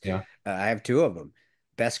Yeah. I have two of them.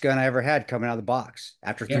 best gun I ever had coming out of the box.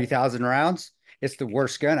 After Yeah. 3,000 rounds, it's the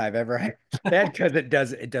worst gun I've ever had because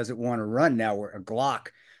it doesn't want to run now. Where a Glock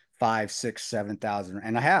 5, 6, 7,000,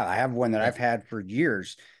 and I have one that Yeah. I've had for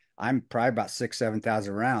years. I'm probably about 6,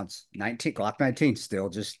 7,000 rounds. 19 Glock 19,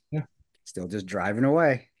 Yeah. still just driving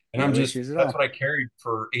away. And No issues at that's all. what I carried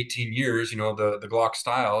for 18 years, the Glock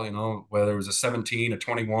style, whether it was a 17, a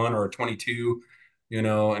 21, or a 22,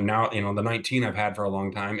 and now, the 19 I've had for a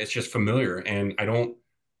long time. It's just familiar. And I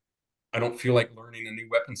don't feel like learning a new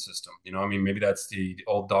weapon system. I mean, maybe that's the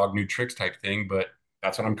old dog, new tricks type thing, but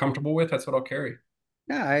that's what I'm comfortable with. That's what I'll carry.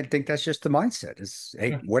 Yeah, I think that's just the mindset. Is hey,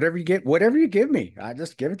 Yeah. whatever you give me, I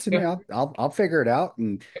just give it to me. Yeah. I'll figure it out.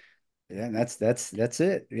 And yeah, that's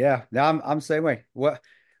it. Yeah. Now I'm same way. What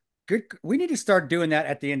good we need to start doing that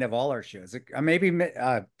at the end of all our shows. Maybe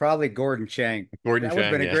probably Gordon Chang. Gordon That would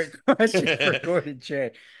have been Chang, a yeah. great question for Gordon Chang.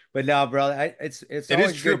 But no, brother, it's It is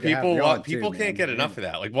always true. good to have you on too, People can't man. get enough of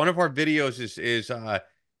that. Like one of our videos is I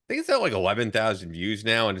think it's at like 11,000 views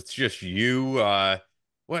now, and it's just you.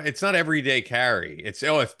 Well, it's not everyday carry. It's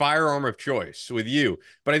a firearm of choice with you.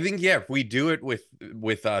 But I think yeah, if we do it with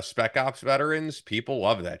Spec Ops veterans, people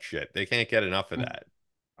love that shit. They can't get enough of that.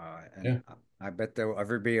 And Yeah. I bet there'll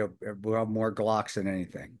ever be we'll have more Glocks than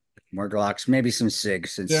anything. More Glocks, maybe some SIGs,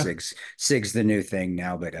 since Yeah. SIG's the new thing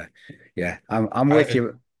now. But yeah, I'm with I,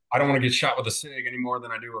 you. I don't want to get shot with a SIG any more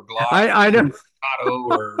than I do a Glock I know. or Auto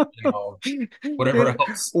or, whatever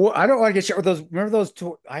else. Well, I don't want to get shot with those. Remember those?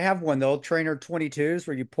 I have one, the old Trainer 22s,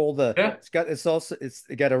 where you pull the. Yeah.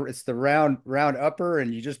 It's the round upper,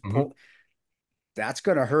 and you just Hmm. pull. That's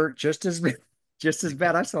gonna hurt just as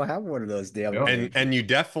bad. I still have one of those damn Yeah. things. And you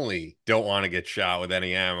definitely don't want to get shot with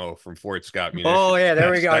any ammo from Fort Scott Oh Munitions. yeah,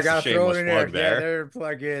 there we go. I That's a gotta throw it shameless in there. plug Yeah, there. there,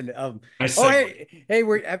 plug in. Nice Oh segue. hey,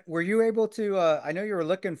 were you able to? I know you were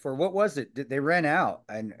looking for what was it? They ran out,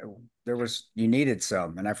 and you needed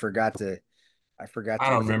some, and I forgot I to.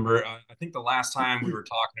 don't remember. I think the last time we were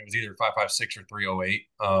talking, it was either 5.56 or 308.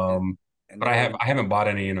 And But they were I haven't bought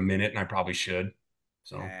any in a minute, and I probably should.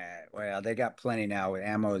 So well, they got plenty now.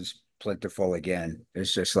 Ammo's plentiful again.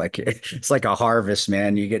 It's just like it's like a harvest,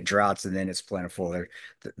 man. You get droughts and then it's plentiful.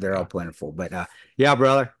 They're all yeah, plentiful. But yeah,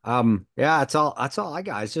 brother. Yeah, that's all I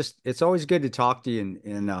got. It's always good to talk to you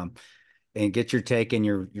and get your take and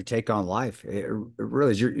your take on life. It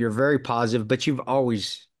really is. You're very positive, but you've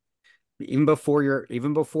always even before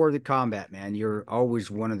the combat, man, you're always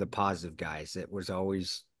one of the positive guys that was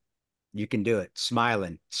always you can do it.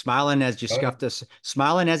 Smiling as he scuffed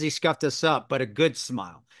us up, but a good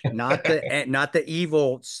smile, not the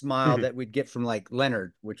evil smile that we'd get from like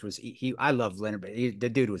Leonard, which was I love Leonard, but the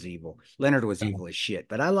dude was evil. Leonard was evil as shit,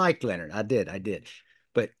 but I liked Leonard. I did.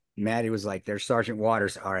 But Maddie was like, "There's Sergeant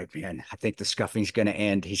Waters. All right, man. I think the scuffing's gonna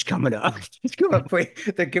end. He's coming up. He's coming up. Wait,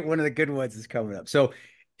 one of the good ones is coming up." So.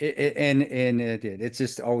 It's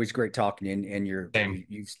just always great talking, and same.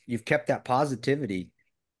 you've kept that positivity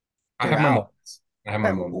I have my throughout. moments. I have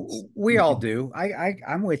my moments. We all do.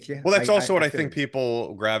 I'm with you. Well, that's also what I I feel think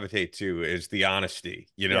people gravitate to is the honesty.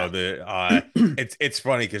 yeah. It's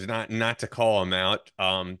funny because not to call him out,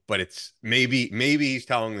 but it's maybe he's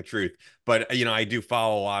telling the truth. But I do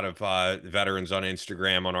follow a lot of veterans on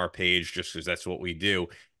Instagram on our page just because that's what we do.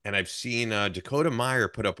 And I've seen Dakota Meyer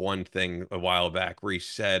put up one thing a while back where he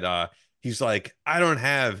said he's like, I don't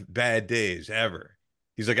have bad days ever.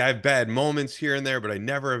 He's like, I have bad moments here and there, but I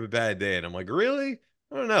never have a bad day. And I'm like, really?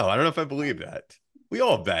 I don't know. I don't know if I believe that. We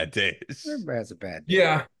all have bad days. Everybody has a bad day.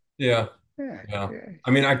 Yeah, yeah, Yeah, yeah. yeah.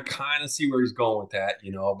 I mean, I kind of see where he's going with that,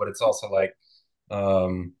 but it's also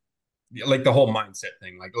um, like the whole mindset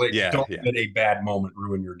thing. Like Yeah, don't yeah. let a bad moment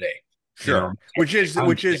ruin your day. Sure. Which is I'm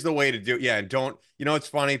the way to do it. Yeah, and don't, it's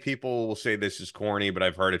funny, people will say this is corny, but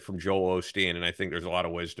I've heard it from Joel Osteen, and I think there's a lot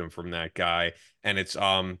of wisdom from that guy. And it's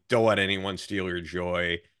don't let anyone steal your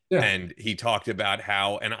joy. Yeah, And he talked about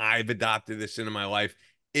how, and I've adopted this into my life,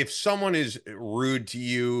 if someone is rude to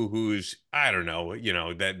you who's, I don't know,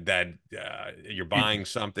 that you're buying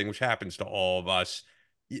something, which happens to all of us,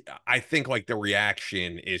 I think like the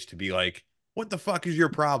reaction is to be like, what the fuck is your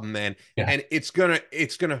problem, man? yeah, And it's gonna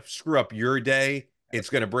screw up your day. It's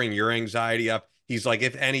gonna bring your anxiety up. He's like,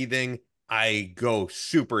 if anything, I go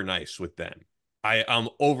super nice with them. I'm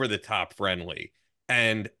over the top friendly.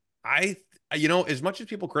 And I as much as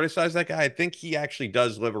people criticize that guy, I think he actually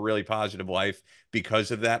does live a really positive life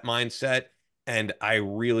because of that mindset. And I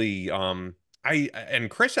really I and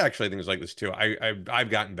Chris actually thinks like this too. I've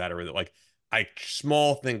gotten better with it. Like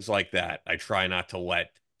small things like that, I try not to let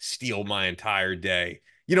steal my entire day.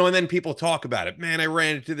 And then people talk about it. Man, I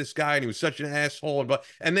ran into this guy and he was such an asshole.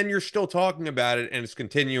 And then you're still talking about it and it's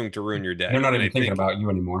continuing to ruin your they're day. not And I even thinking think, about you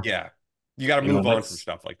anymore. yeah. You got to You know, move on from that's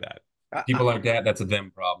stuff like that. people like that. That's a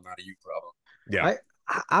them problem, not a you problem. Yeah.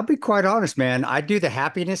 I, I'll be quite honest, man. I do the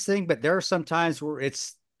happiness thing, but there are some times where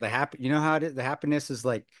it's the happy, you know how it is? The happiness is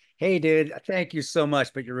like, hey, dude, thank you so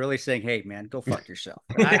much. But you're really saying, hey, man, go fuck yourself.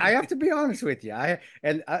 And I have to be honest with you.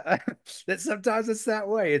 That sometimes it's that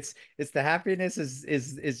way. It's the happiness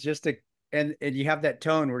is just a, and you have that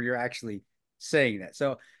tone where you're actually saying that.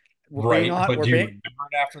 So Right, but we're do you being, remember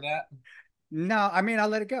it after that? no, I mean, I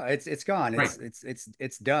let it go. It's gone. Right.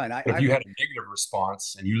 It's done. If you had a negative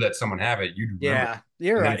response and you let someone have it, you'd remember it. Yeah,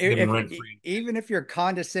 you're And then right. it's living rent free. Even if you're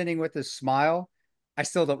condescending with a smile, I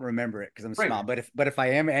still don't remember it because I'm Right. smiling. But if I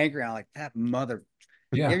am angry, I'm like that mother.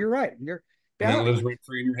 Yeah, Yeah. you're right. You're. And then Yeah, it lives rent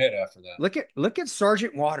free in your head after that. look at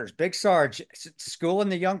Sergeant Waters, Big Sarge, schooling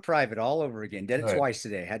the young private all over again. Did it Right. twice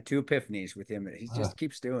today. Had two epiphanies with him. He Uh, just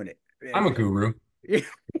keeps doing it. I'm a guru. Yeah.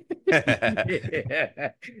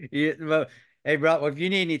 Yeah, well, hey, bro, well, if you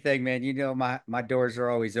need anything, man, you know my doors are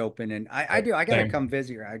always open, and I do. I gotta Same. come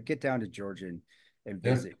visit you. I get down to Georgia and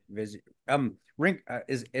Yeah. visit. Rink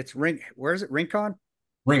is it's Rink. Where is it? Rincon?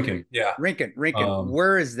 Rinkin. Yeah. Rincon. Um,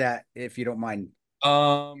 Where is that? If you don't mind.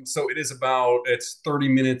 so it's 30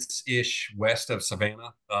 minutes ish west of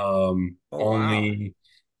Savannah. Oh wow. Only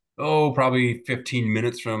probably 15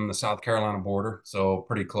 minutes from the South Carolina border, so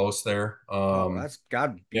pretty close there. Oh, that's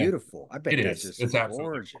God Yeah, beautiful. I bet it that's is. just It's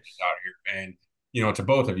absolutely gorgeous gorgeous. out here. And to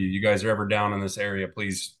both of you, you guys are ever down in this area,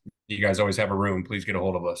 please, you guys always have a room. Please get a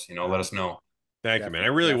hold of us. Let Uh, us know. Thank you, man. I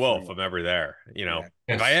really will definitely if I'm will. ever there. Yeah.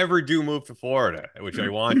 If I Yes, ever do move to Florida, which I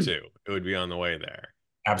want to, it would be on the way there.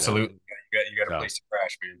 You know, absolutely. You got a so place to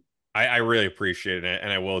crash, man. I really appreciate it,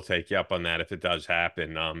 and I will take you up on that if it does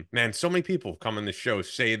happen. Man, so many people come on the show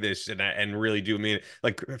say this, and really do mean it.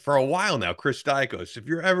 Like for a while now, Chris Dykos, if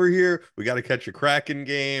you're ever here, we got to catch a Kraken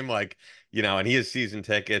game, and he has season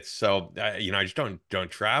tickets. So I just don't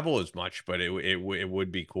travel as much, but it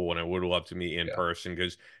would be cool, and I would love to meet you in Yeah, person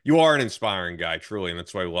because you are an inspiring guy, truly, and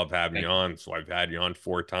that's why I love having you thank you. on. So I've had you on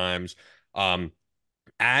 4 times. Um,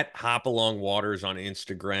 at Hop Along Waters on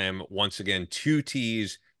Instagram. Once again, 2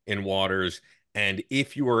 T's in Waters. And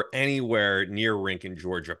if you are anywhere near Rincon,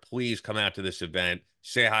 Georgia, please come out to this event.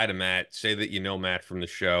 Say hi to Matt. Say that you know Matt from the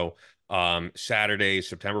show. Saturday,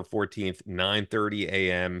 September 14th, 9:30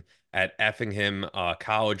 a.m. at Effingham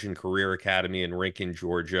College and Career Academy in Rincon,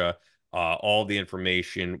 Georgia. All the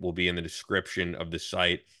information will be in the description of the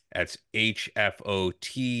site. That's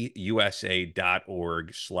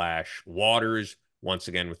hfotusa.org/waters. Once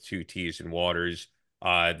again, with 2 T's and Waters.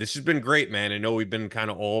 This has been great, man. I know we've been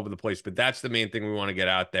kind of all over the place, but that's the main thing we want to get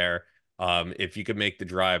out there. If you could make the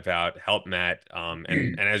drive out, help Matt.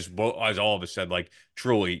 And as all of us said, like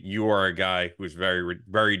truly, you are a guy who's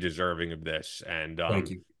very deserving of this. And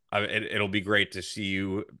Thank you. it'll be great to see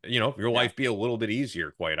you. Your Yeah. life be a little bit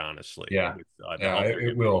easier, quite honestly, Yeah, with the yeah, help it, you're it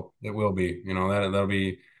giving me. will. It will be. That'll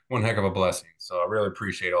be one heck of a blessing. So I really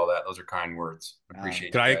appreciate all that. Those are kind words. I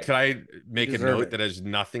appreciate Could you I guys. could I You make a deserve note it. that has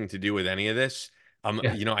nothing to do with any of this?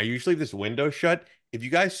 Yeah. I usually leave this window shut. If you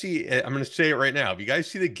guys see, I'm going to say it right now. If you guys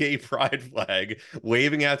see the gay pride flag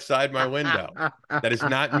waving outside my window, that is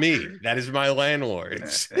not me. That is my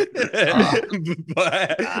landlord's. Oh,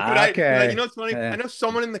 But you okay. know what's funny? I know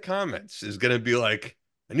someone in the comments is going to be like,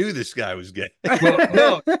 I knew this guy was gay. Well,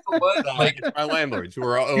 no, you know what? Like, It's my landlords who you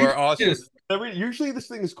are awesome. just Usually this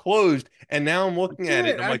thing is closed, and now I'm looking at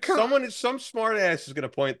it, Dude, and I'm like, some smart ass is gonna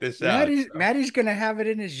point this out. So Maddie's gonna have it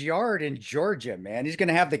in his yard in Georgia, man. He's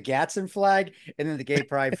gonna have the Gadsden flag and then the gay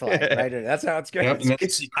pride flag, right? That's how it's gonna. yep. And then you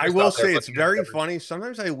it's see I Chris will out there say it's looking at very every. funny.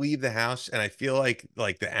 Sometimes I leave the house and I feel like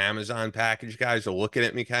the Amazon package guys are looking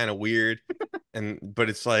at me kind of weird, but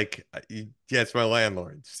it's like, yeah, it's my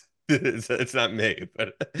landlords. It's not me,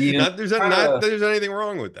 but Ian, not there's anything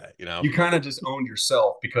wrong with that, you know. you kind of just owned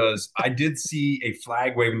yourself because I did see a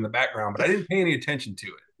flag waving in the background, but I didn't pay any attention to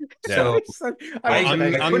it. Yeah. So I Well, was I gonna.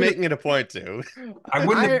 I'm couldn't have making it a point to. I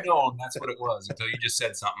wouldn't have I known that's what it was until you just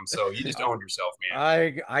said something. So you just owned yourself,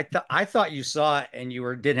 man. I thought you saw it and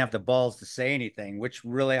you didn't have the balls to say anything, which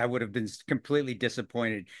really I would have been completely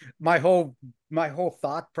disappointed. My whole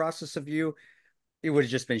thought process of you, it would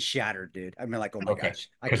have just been shattered, dude. I mean, like, oh my Okay, gosh,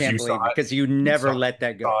 I because can't you believe saw it it. because you You never saw it. let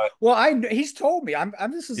that You go. saw it. Well, he's told me.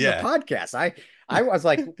 This is a Yeah. podcast. I was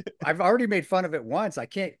like, I've already made fun of it once. I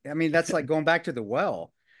can't. I mean, that's like going back to the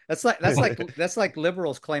well. That's like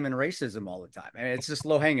liberals claiming racism all the time. I mean, it's just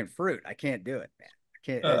low hanging fruit. I can't do it, man. I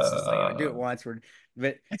can't. It's just like I do it Uh, once.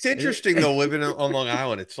 But It's interesting though, living on Long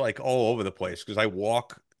Island. It's like all over the place because I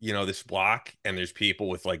walk, this block and there's people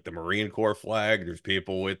with like the Marine Corps flag. There's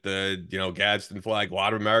people with the, Gadsden flag, a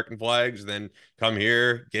lot of American flags. Then come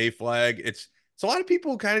here, gay flag. It's It's a lot of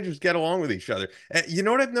people who kind of just get along with each other. You know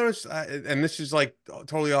what I've noticed, and this is like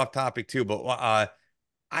totally off topic too, but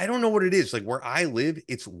I don't know what it is. Like where I live,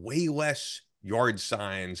 it's way less yard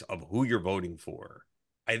signs of who you're voting for.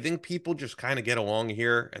 I think people just kind of get along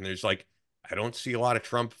here, and there's like, I don't see a lot of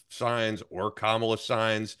Trump signs or Kamala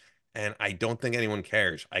signs, and I don't think anyone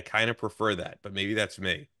cares. I kind of prefer that, but maybe that's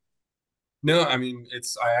me. No, I mean,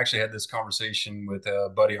 I actually had this conversation with a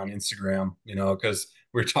buddy on Instagram, because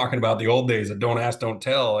we are talking about the old days of don't ask, don't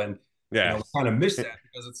tell. And, Yeah, we kind of miss that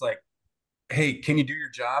because it's like, hey, can you do your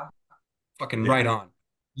job? Fucking yeah, right on.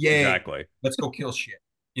 Yay. exactly. Let's go kill shit.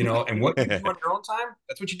 And what you do on your own time,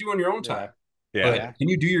 that's what you do on your own Yeah. time. Yeah. But can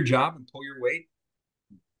you do your job and pull your weight?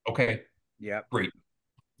 Okay, Yeah. great.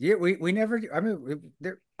 Yeah, we never. I mean,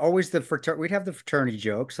 they're always the fraternity. We'd have the fraternity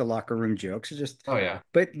jokes, the locker room jokes. It's just, Oh yeah.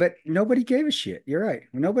 but nobody gave a shit. You're right.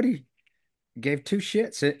 Nobody gave two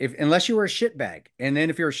shits if unless you were a shit bag. And then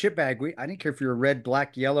if you're a shit bag, I didn't care if you're red,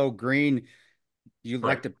 black, yellow, green. You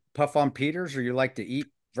like Right. to puff on Peters or you like to eat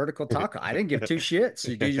vertical taco. I didn't give two shits.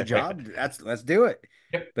 You do your job. Let's do it.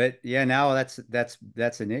 Yep. But yeah, now that's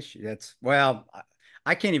an issue.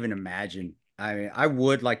 I can't even imagine. I mean, I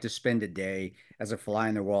would like to spend a day as a fly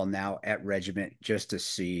on the wall now at regiment just to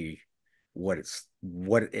see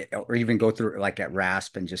or even go through like at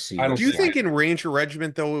RASP and just see I what don't Do you it's see think like. in Ranger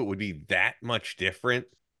Regiment though it would be that much different?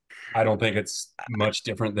 I don't think it's much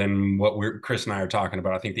different than what Chris and I are talking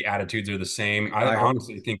about. I think the attitudes are the same. I I hope.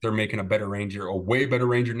 honestly think they're making a way better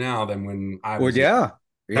Ranger now than when I Well, was. yeah,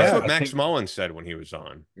 That's yeah, what I Max think Mullins said when he was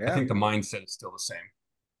on. I yeah. think the mindset is still the same.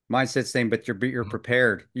 Mindset's same, but you're Mhm.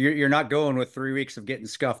 prepared. You're not going with 3 weeks of getting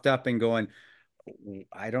scuffed up and going,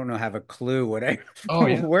 I don't know, have a clue Oh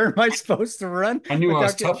yeah. where am I supposed to run I knew I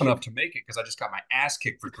was without getting tough enough shit? to make it because I just got my ass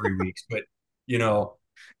kicked for 3 weeks. But you know,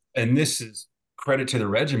 and this is credit to the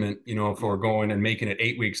regiment, Yeah, for going and making it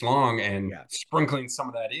 8 weeks long and yeah, sprinkling some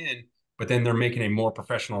of that in. But then they're making a more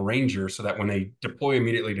professional ranger so that when they deploy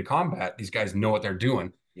immediately to combat, these guys know what they're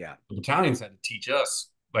doing. yeah, The battalions had to teach us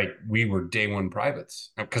like we were day one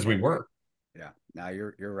privates because we yeah, were. yeah. Now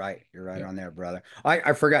you're right. You're right Yeah. on there, brother.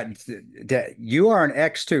 I forgot that you are an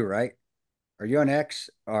X too, right? Are you on X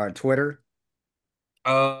or on Twitter?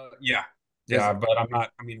 Yeah. Because Yeah, but I'm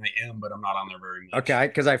not, I mean, I am, but I'm not on there very much. okay,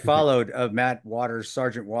 because I followed Matt Waters,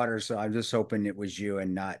 Sergeant Waters, so I'm just hoping it was you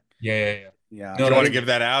and not. Yeah, yeah, yeah. Yeah, No, Do you want that's to give me.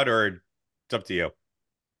 that out or it's up to you?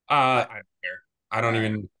 I, I don't care. I don't uh,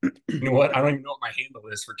 even, you know what? I don't even know what my handle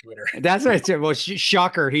is for Twitter. that's what I said. Well,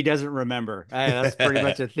 shocker, he doesn't remember. That's pretty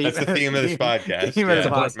much a theme. That's the theme of this podcast. theme of It's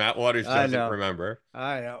the a Yeah. podcast. blessing. Matt Waters I doesn't know. remember.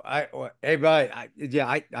 I know. Hey, bud.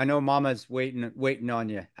 I know Mama's waiting on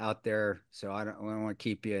you out there. So I don't want to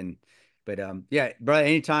keep you in. But yeah, brother.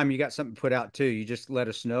 Anytime you got something put out too, you just let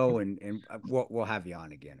us know, and we'll have you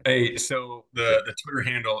on again. Of Hey, course. so Sure. the Twitter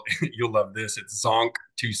handle, you'll love this. It's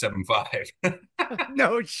Zonk275.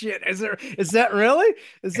 No shit. Is that really?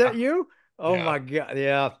 Is Yeah. that you? Oh Yeah. my God.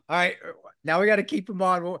 Yeah. All right. Now we got to keep them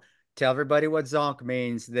on. We'll tell everybody what zonk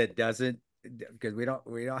means that doesn't because we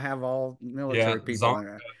don't have all Yeah. military people Zonk. on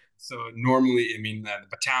it. So normally, I mean, the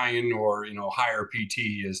battalion or, higher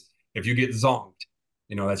PT is if you get zonked,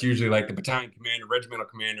 that's usually like the battalion commander, regimental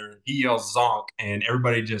commander, he yells zonk and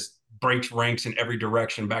everybody just breaks ranks in every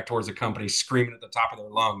direction back towards the company, screaming at the top of their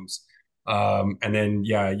lungs. And then,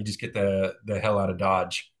 yeah, you just get the hell out of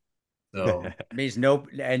Dodge. So, Means no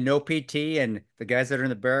PT, and the guys that are in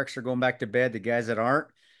the barracks are going back to bed. The guys that aren't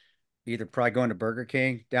either probably going to Burger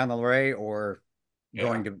King down the way or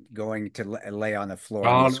yeah. going to lay on the floor in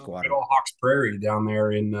Oh, the no, good squadron. old Hawks Prairie down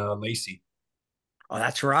there in Lacey. Oh,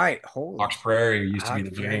 that's right. Holy, Hawks Prairie used to be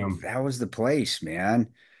the jam. that was the place, man.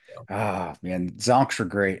 Yeah. Oh man, zonks were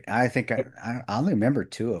great. I think I only remember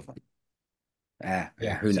two of them. Yeah.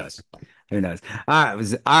 Yeah. Who So, knows? Who knows? All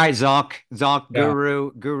right, all right, Zonk,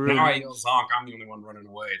 yeah. Guru Now I yell News. zonk. I'm the only one running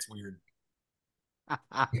away. It's weird.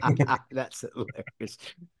 That's hilarious.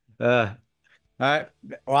 All right.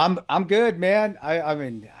 Well, I'm good, man. I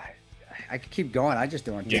mean, I could keep going. I just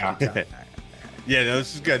don't want to take Yeah. your time. Yeah, no,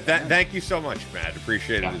 this is good. Thank you so much, Matt.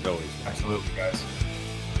 Appreciate it Yeah. as always. Absolutely, guys.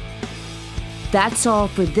 That's all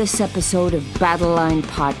for this episode of Battle Line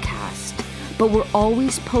Podcast. But we're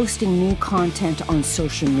always posting new content on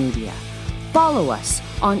social media. Follow us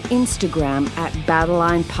on Instagram at Battle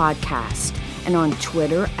Line Podcast and on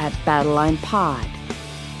Twitter at Battle Line Pod.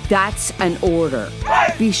 That's an order.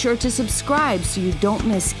 Be sure to subscribe so you don't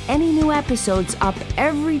miss any new episodes up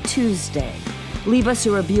every Tuesday. Leave us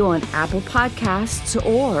a review on Apple Podcasts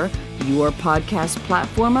or your podcast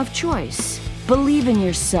platform of choice. Believe in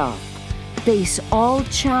yourself. Face all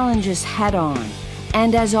challenges head on.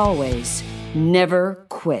 And as always, never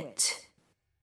quit.